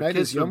 tonight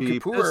is Yom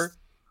Kippur.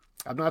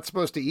 I'm not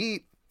supposed to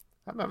eat.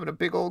 I'm having a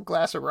big old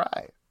glass of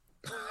rye.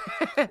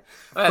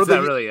 That's not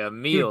really a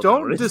meal. You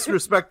don't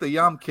disrespect the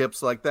Yom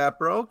Kips like that,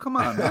 bro. Come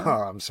on, man. Oh,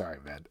 I'm sorry,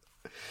 man.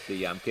 The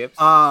Yom Kips?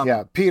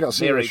 Yeah, Pete, I'll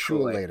see you at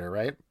shul later,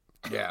 right?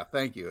 Yeah,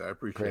 thank you. I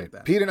appreciate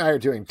that. Pete and I are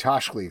doing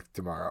Tashkli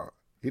tomorrow.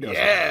 He knows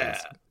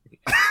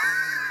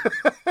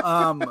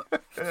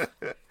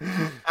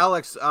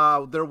Alex,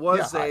 there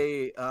was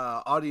a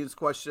audience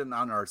question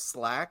on our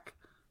Slack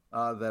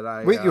that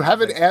I wait. You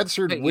haven't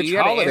answered Hey, which you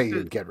gotta holiday answer-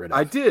 you'd get rid of.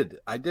 I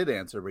did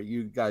answer, but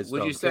you guys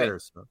What'd don't you say? care.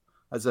 So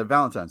I said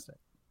Valentine's Day.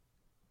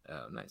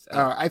 Oh, nice.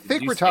 I Did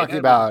think you we're say talking that?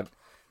 about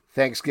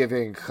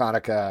Thanksgiving,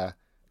 Hanukkah,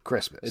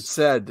 Christmas. It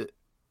said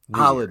New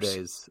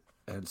holidays,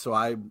 and so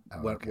I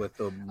went okay. with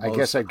the. I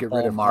guess I'd get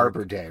rid of Hallmark.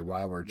 Arbor Day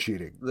while we're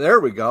cheating. There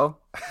we go.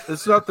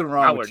 There's nothing Now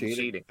wrong we're with cheating.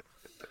 cheating.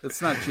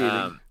 It's not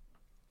cheating.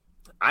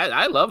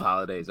 I love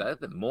holidays. I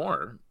think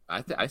more.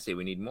 I say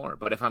we need more.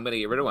 But if I'm going to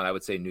get rid of one, I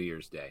would say New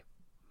Year's Day.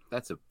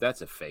 That's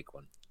a fake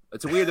one.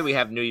 It's weird that we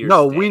have New Year's.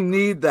 No, Day. we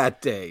need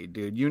that day,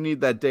 dude. You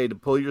need that day to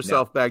pull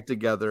yourself back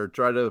together.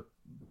 Try to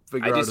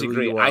figure I out disagree.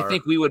 who you are. I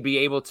think we would be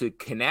able to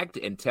connect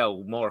and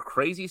tell more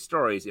crazy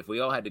stories if we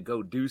all had to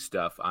go do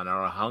stuff on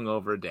our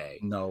hungover day.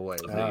 No way.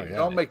 Oh, dude. yeah.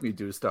 Don't make me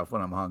do stuff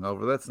when I'm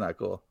hungover. That's not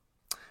cool.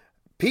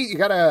 Pete, you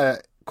got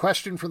a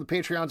question from the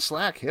Patreon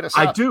Slack? Hit us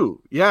up. I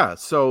do. Yeah.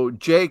 So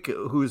Jake,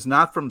 who's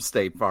not from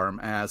State Farm,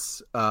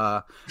 asks,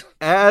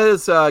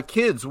 as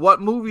kids,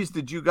 what movies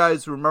did you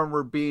guys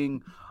remember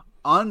being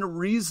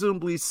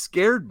unreasonably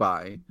scared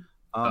by?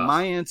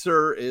 My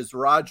answer is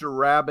Roger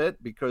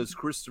Rabbit, because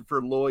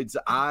Christopher Lloyd's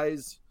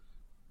eyes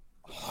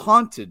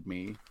haunted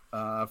me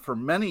for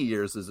many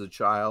years as a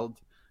child.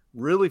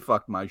 Really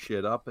fucked my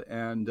shit up.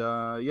 And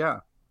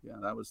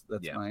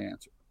that's my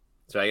answer.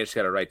 So I just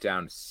got to write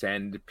down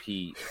send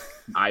Pete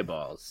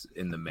eyeballs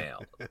in the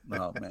mail.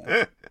 Oh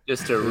man.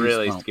 Just to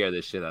really scare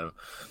the shit out of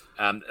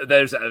him.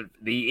 There's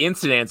the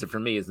instant answer for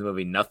me is the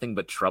movie Nothing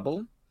But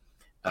Trouble,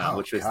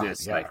 which was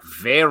this like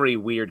very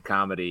weird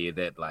comedy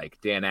that like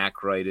Dan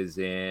Aykroyd is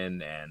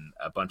in and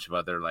a bunch of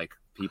other like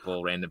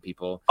random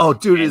people. Oh,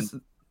 dude, And is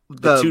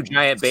the two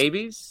giant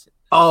babies.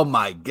 Oh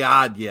my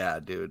god, yeah,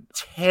 dude.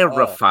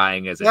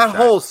 Terrifying as a that child.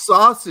 whole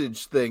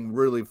sausage thing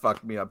really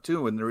fucked me up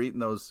too when they're eating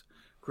those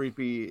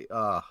creepy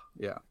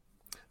yeah.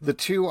 The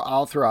two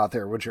I'll throw out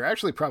there, which are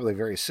actually probably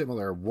very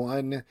similar.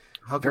 One,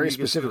 very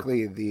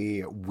specifically,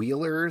 the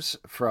Wheelers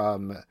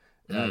from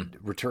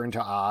Return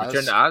to Oz.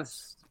 Return to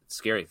Oz,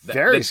 scary.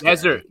 Very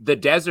scary. The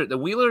desert. The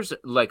Wheelers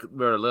like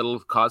were a little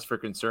cause for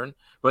concern,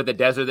 but the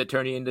desert that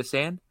turned you into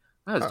sand.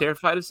 I was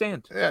terrified of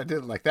sand. Yeah, I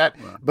didn't like that.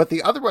 Wow. But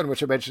the other one,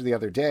 which I mentioned the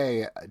other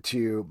day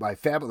to my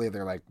family,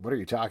 they're like, "What are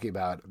you talking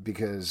about?"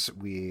 Because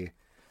we.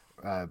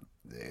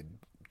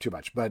 Too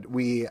much, but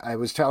I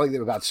was telling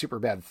them about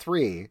Superbad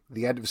 3,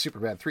 the end of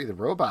Superbad 3, the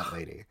robot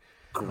lady.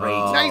 Great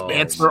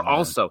answer.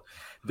 Also,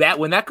 that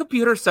when that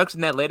computer sucks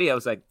in that lady, I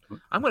was like,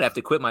 I'm gonna have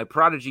to quit my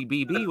Prodigy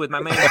BB with my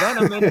man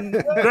Venom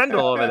and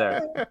Grendel over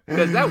there,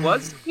 because that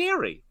was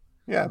scary.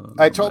 Yeah,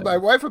 I told my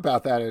wife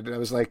about that, and I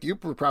was like, "You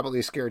were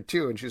probably scared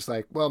too." And she's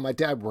like, "Well, my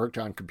dad worked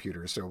on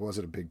computers, so it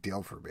wasn't a big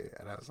deal for me."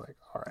 And I was like,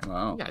 "All right."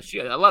 Wow. Yeah, she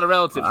had a lot of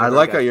relatives. I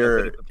like how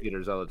you're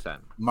computers all the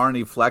time.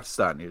 Marnie flexed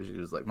on you. She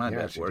was like, "My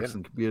dad works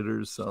in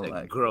computers, so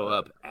like grow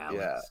up,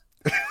 Alex.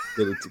 Yeah,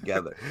 get it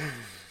together."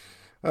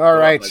 All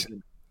right.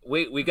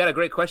 We got a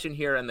great question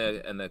here in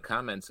the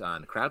comments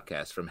on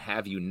Crowdcast from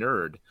Have You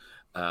Nerd.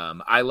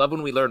 I love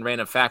when we learn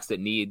random facts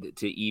that need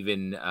to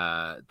even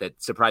that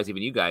surprise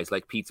even you guys,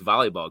 like Pete's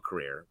volleyball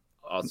career.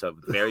 Also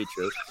very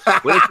true.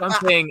 What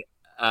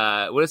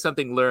is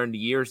something learned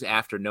years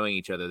after knowing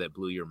each other that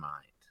blew your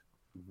mind?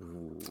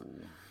 Ooh.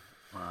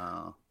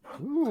 Wow.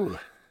 Ooh.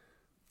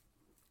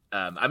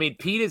 I mean,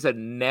 Pete is a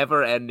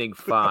never-ending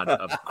font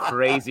of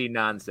crazy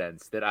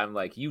nonsense that I'm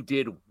like, you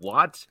did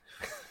what?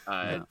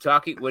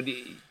 Talking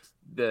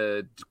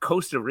the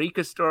Costa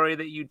Rica story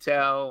that you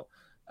tell,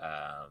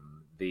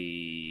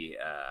 the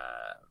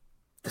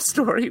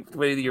story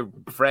with your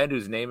friend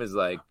whose name is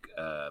like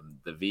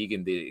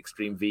the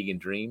extreme vegan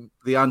dream,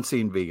 the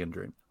unseen vegan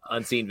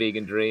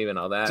dream, and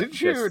all that. Did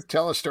you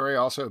tell a story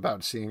also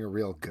about seeing a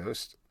real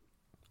ghost?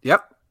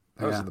 Yep,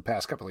 that was in the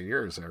past couple of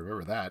years. I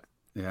remember that.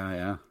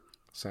 Yeah.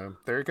 So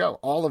there you go.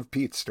 All of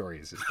Pete's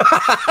stories.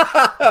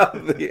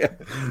 The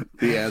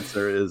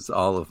answer is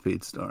all of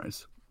Pete's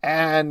stories.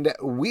 And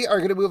we are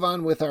going to move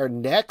on with our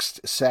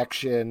next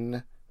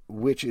section,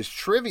 which is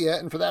trivia.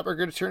 And for that, we're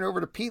going to turn over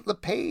to Pete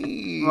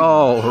LePage.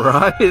 All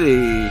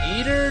righty.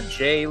 Peter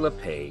J.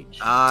 LePage.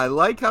 I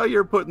like how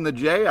you're putting the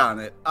J on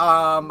it.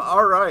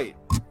 All right.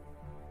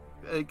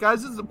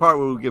 Guys, this is the part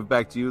where we give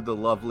back to you, the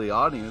lovely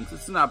audience.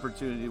 It's an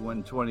opportunity to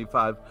win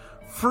 25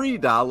 free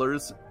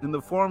dollars in the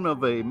form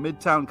of a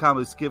Midtown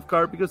Comics gift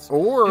card,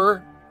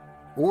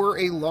 or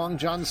a Long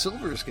John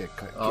Silver's gift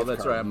card. Oh,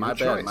 that's right. My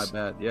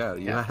bad. Yeah,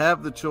 you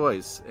have the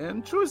choice,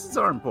 and choices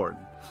are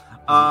important.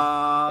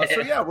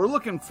 So yeah, we're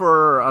looking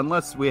for,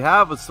 unless we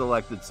have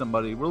selected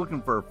somebody, we're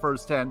looking for a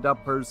first hand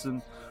up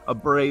person, a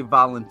brave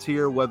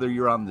volunteer, whether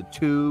you're on the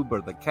tube or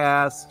the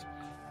cast.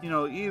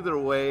 Either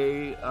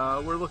way,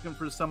 we're looking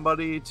for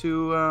somebody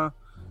to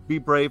be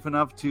brave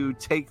enough to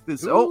take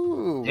this.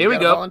 Ooh, here we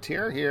go.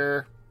 Volunteer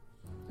here.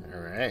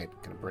 All right,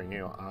 gonna bring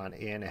you on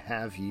in.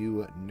 Have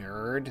you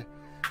nerd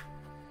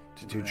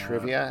to do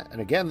trivia? And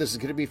again, this is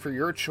gonna be for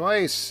your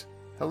choice.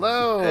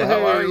 Hello,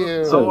 how are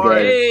you?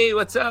 Hey,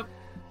 what's up?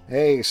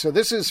 Hey, so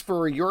this is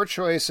for your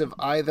choice of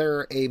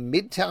either a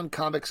Midtown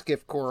Comics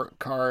gift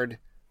card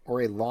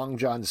or a Long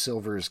John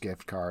Silver's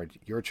gift card.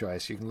 Your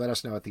choice. You can let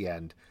us know at the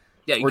end.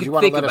 Yeah, you Or do can you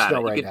wanna think let us about know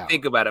it. right You can now?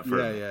 think about it for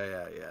a Yeah,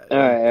 minute. yeah. All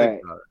right,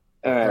 Think about it.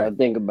 All right, I'll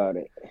think about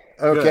it.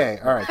 Okay,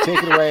 all right,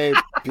 take it away,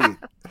 Pete.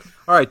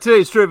 All right,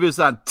 today's trivia is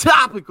on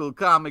topical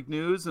comic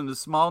news and a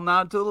small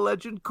nod to the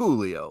legend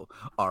Coolio,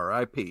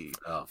 R.I.P.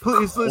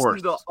 Please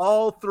listen to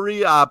all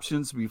three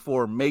options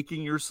before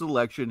making your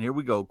selection. Here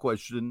we go.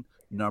 Question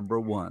number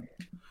 1.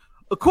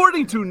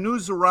 According to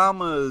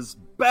Newsarama's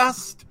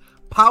best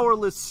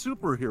powerless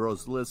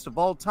superheroes list of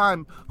all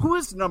time, who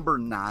is number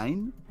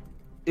 9?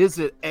 Is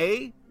it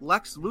A,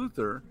 Lex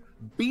Luthor,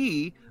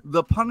 B,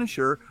 The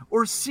Punisher,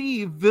 or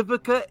C,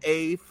 Vivica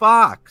A.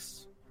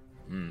 Fox?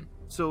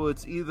 So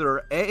it's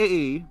either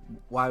A,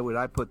 why would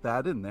I put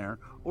that in there,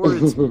 or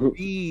it's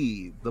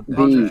B, The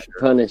Punisher. B,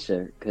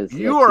 Punisher.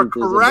 You are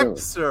correct,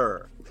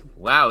 sir.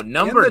 Wow,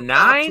 number In the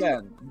top 9?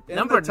 10. In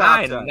Number the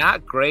top 9, 10.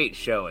 not great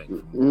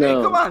showing. No. Hey,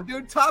 come on,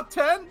 dude. Top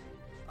 10?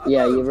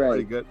 Yeah, thought it you're was right.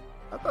 Pretty good.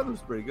 I thought it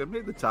was pretty good.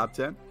 Made the top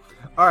 10.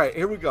 All right,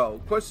 here we go.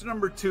 Question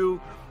number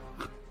 2.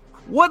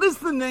 What is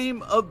the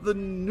name of the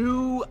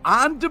new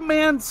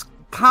on-demand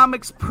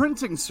comics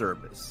printing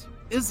service?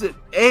 Is it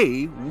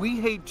A,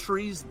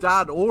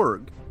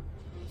 WeHateTrees.org,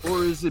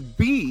 or is it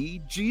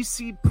B,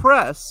 GC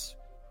Press,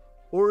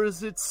 or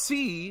is it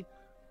C,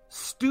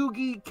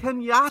 Stoogie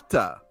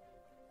Kenyatta?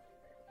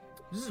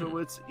 So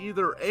it's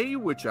either A,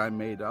 which I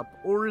made up,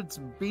 or it's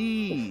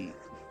B,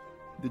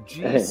 the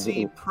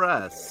GC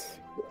Press.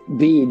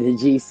 B, the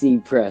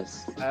GC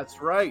Press. That's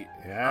right.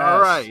 Yes.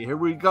 All right, here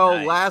we go.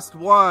 Nice. Last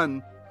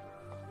one.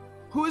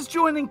 Who is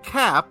joining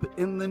Cap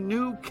in the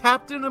new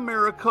Captain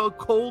America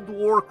Cold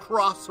War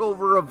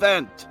crossover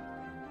event?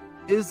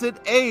 Is it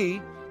A,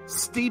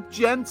 Steve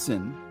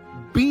Jensen,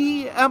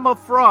 B, Emma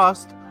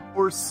Frost,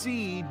 or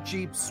C,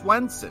 Jeep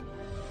Swenson?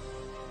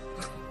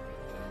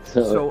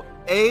 So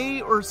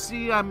A or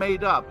C I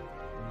made up.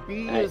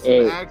 B is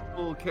A. an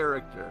actual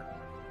character.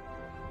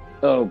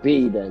 Oh,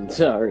 B then.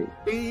 Sorry.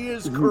 B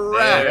is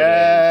correct.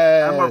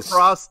 Yes. Emma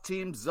Frost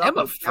teams up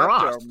Emma with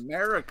Captain Frost.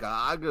 America.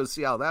 I'll go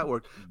see how that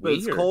works. But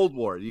it's Weird. Cold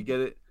War. You get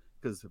it?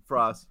 Because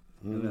Frost.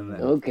 And then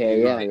that.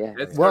 Okay, yeah.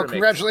 That Well, sorta makes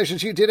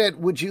congratulations, you did it.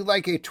 Would you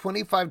like a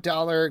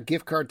 $25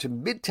 gift card to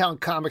Midtown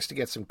Comics to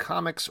get some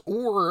comics,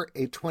 or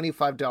a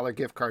 $25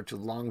 gift card to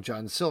Long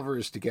John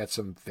Silver's to get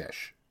some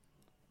fish?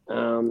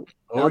 Or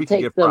I'll you can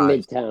take get the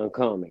fries. Midtown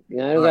comic. I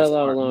got Nice a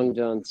lot of part. Long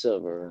John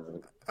Silver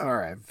around. All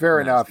right, fair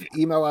enough.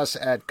 Email us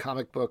at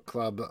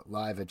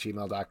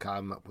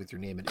comicbookclublive@gmail.com with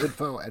your name and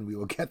info, and we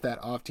will get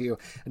that off to you.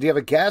 And do you have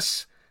a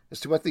guess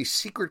as to what the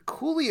secret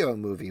Coolio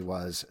movie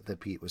was that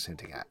Pete was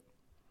hinting at?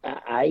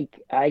 I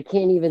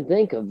can't even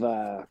think of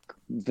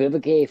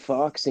Vivica A.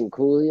 Fox and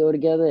Coolio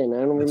together, and I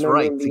don't That's remember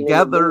right. them being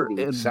Together in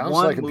the movie. in Sounds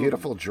one like a movie.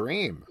 beautiful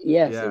dream.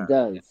 Yes, Yeah. it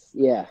does.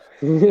 Yeah.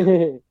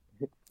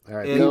 All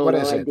right, And- Pete, what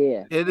no is it?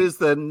 idea. It is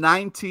the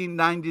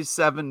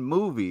 1997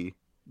 movie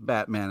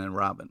Batman and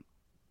Robin.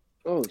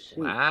 Oh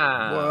shoot.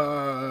 Wow.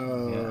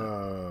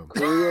 Whoa.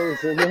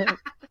 Coolio's in that?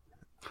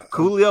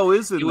 Coolio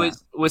is in He that.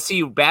 was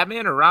he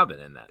Batman or Robin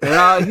in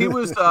that? He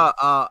was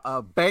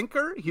a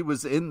banker. He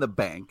was in the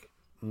bank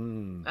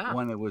Mm, Ah.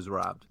 when it was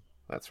robbed.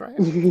 that's right.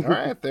 All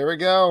right, there we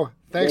go.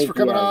 Thanks Thank for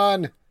coming you.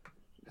 on. Have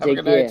Take a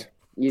good care. night.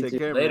 You Take too.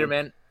 care, Later,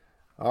 man.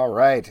 All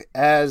right.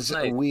 As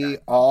Nice, we guys.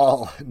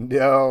 all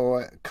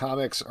know,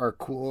 comics are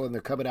cool and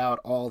they're coming out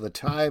all the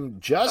time.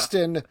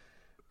 Justin,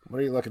 what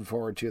are you looking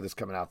forward to that's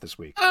coming out this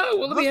week? Oh,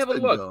 well, let me have a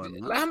What's look. been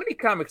going on? How many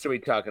comics are we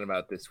talking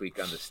about this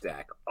week on the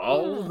stack?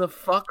 All the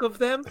fuck of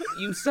them,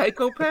 you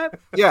psychopath?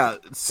 Yeah,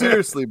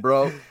 seriously,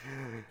 bro.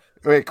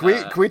 Wait,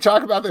 can we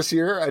talk about this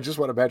here? I just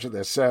want to mention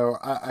this. So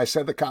I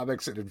sent the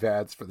comics in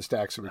advance for the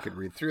stack so we could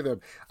read through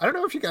them. I don't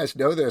know if you guys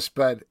know this,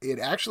 but it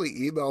actually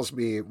emails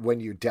me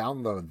when you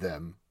download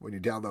them, when you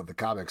download the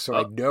comics. So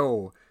I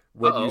know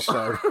when you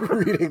start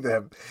reading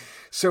them.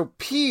 So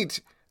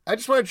Pete, I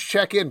just wanted to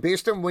check in.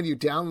 Based on when you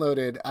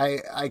downloaded,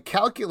 I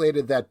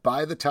calculated that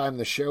by the time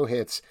the show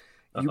hits,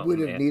 you would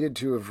have needed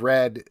to have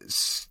read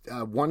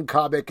one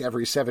comic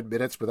every 7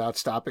 minutes without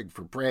stopping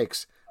for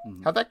breaks.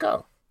 How'd that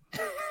go?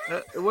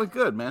 It went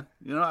good, man.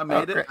 You know, I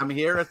made it. great. I'm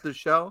here at the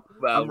show.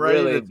 Well, I'm ready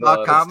really to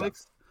blowing talk us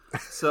comics.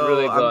 So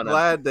Really I'm blowing us.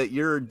 glad that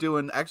you're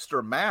doing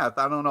extra math.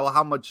 I don't know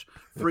how much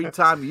free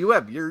time you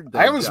have. Your day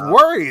I was job.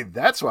 worried.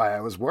 That's why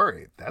I was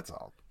worried. That's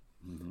all.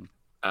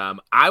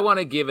 I want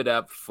to give it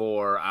up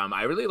for.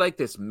 I really like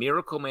this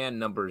Miracle Man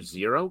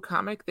 #0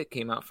 comic that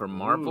came out from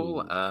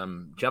Marvel.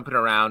 Jumping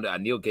around,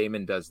 Neil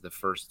Gaiman does the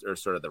first or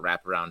sort of the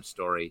wraparound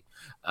story,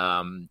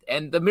 and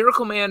the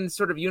Miracle Man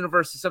sort of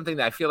universe is something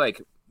that I feel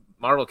like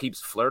Marvel keeps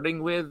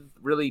flirting with,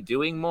 really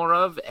doing more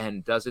of,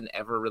 and doesn't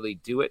ever really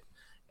do it.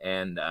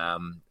 And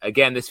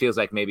again, this feels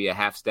like maybe a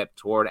half step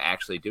toward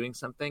actually doing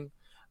something,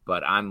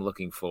 but I'm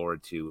looking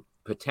forward to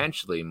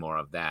potentially more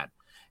of that.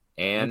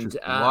 And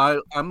Interesting.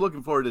 Well, I'm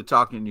looking forward to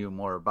talking to you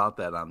more about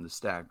that on the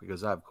stack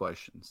because I have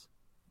questions.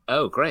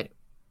 oh, great!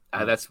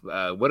 That's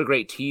what a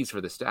great tease for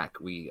the stack.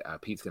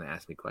 Pete's going to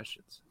ask me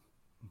questions.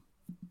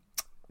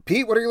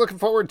 Pete, what are you looking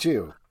forward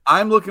to?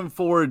 I'm looking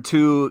forward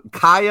to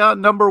Kaya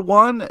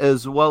 #1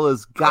 as well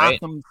as Right.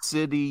 Gotham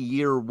City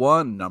Year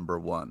 1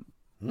 #1.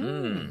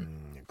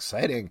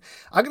 exciting.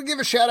 I'm going to give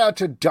a shout out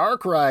to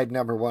Dark Ride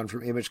 #1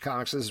 from Image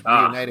Comics. This is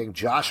reuniting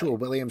Joshua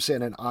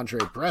Williamson and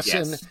Andre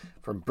Bresson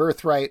from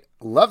Birthright.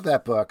 Love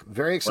that book.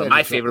 Very excited. One of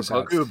my favorite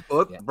books.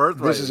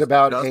 Birthright. This is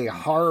about a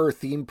horror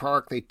theme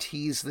park. They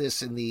tease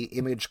this in the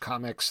Image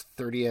Comics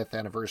 30th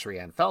anniversary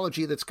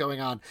anthology that's going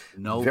on.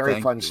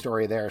 Very fun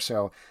story there.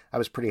 So I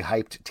was pretty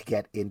hyped to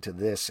get into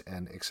this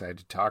and excited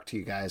to talk to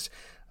you guys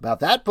about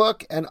that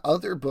book and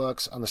other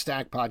books on the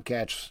Stack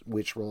Podcast,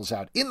 which rolls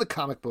out in the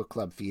Comic Book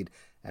Club feed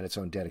and its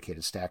own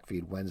dedicated Stack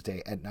feed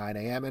Wednesday at 9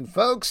 a.m. And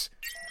folks,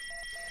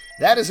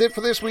 that is it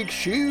for this week's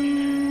shoot.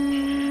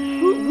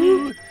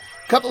 A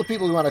couple of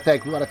people we want to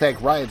thank. We want to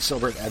thank Ryan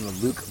Silbert and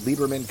Luke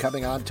Lieberman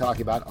coming on,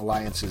 talking about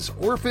Alliance's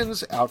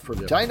Orphans out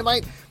from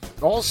Dynamite.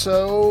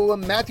 Also,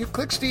 Matthew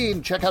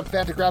Klickstein. Check out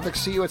Fantagraphics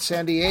See You at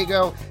San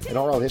Diego, an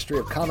oral history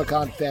of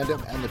Comic-Con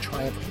fandom and the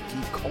triumph of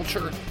geek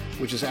culture,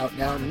 which is out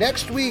now.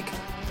 Next week,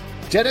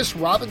 Dennis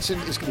Robinson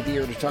is going to be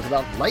here to talk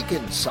about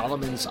Lycan,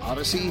 Solomon's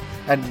Odyssey,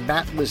 and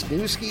Matt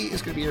Wisniewski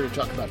is going to be here to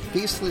talk about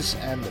Faceless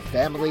and the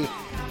Family.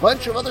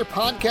 Bunch of other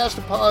podcast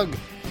to pug.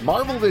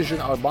 Marvel Vision,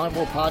 our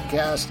Marvel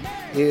podcast,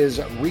 is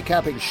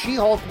recapping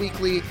She-Hulk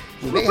Weekly.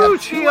 We may have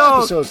 2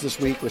 episodes this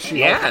week with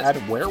She-Hulk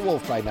and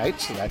Werewolf by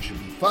Night, so that should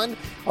be fun.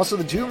 Also,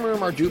 the Doom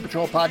Room, our Doom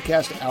Patrol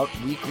podcast, out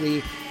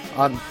weekly.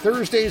 On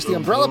Thursdays, the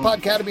Umbrella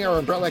Academy, our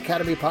Umbrella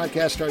Academy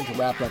podcast, starting to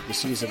wrap up the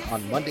season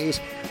on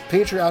Mondays.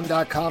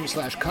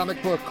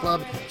 Patreon.com/Comic Book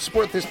Club.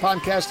 Support this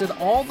podcast and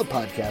all the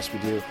podcasts we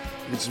do. You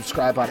can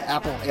subscribe on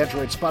Apple,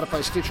 Android,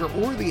 Spotify, Stitcher,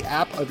 or the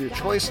app of your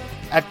choice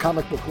at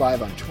Comic Book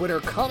Live on Twitter,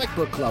 Comic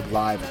Book Club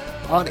Live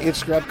on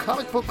Instagram,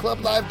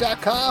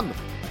 comicbookclublive.com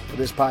for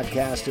this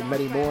podcast and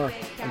many more.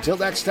 Until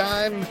next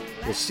time,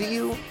 we'll see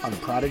you on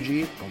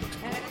Prodigy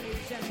Bulletin Board.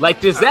 Like,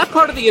 does that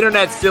part of the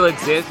internet still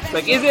exist?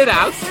 Like, is it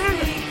out there?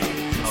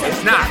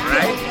 It's not,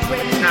 right?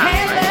 It's not,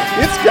 right?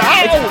 It's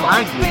got They can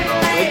find you, bro.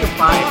 They can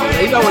find you.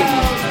 They know what you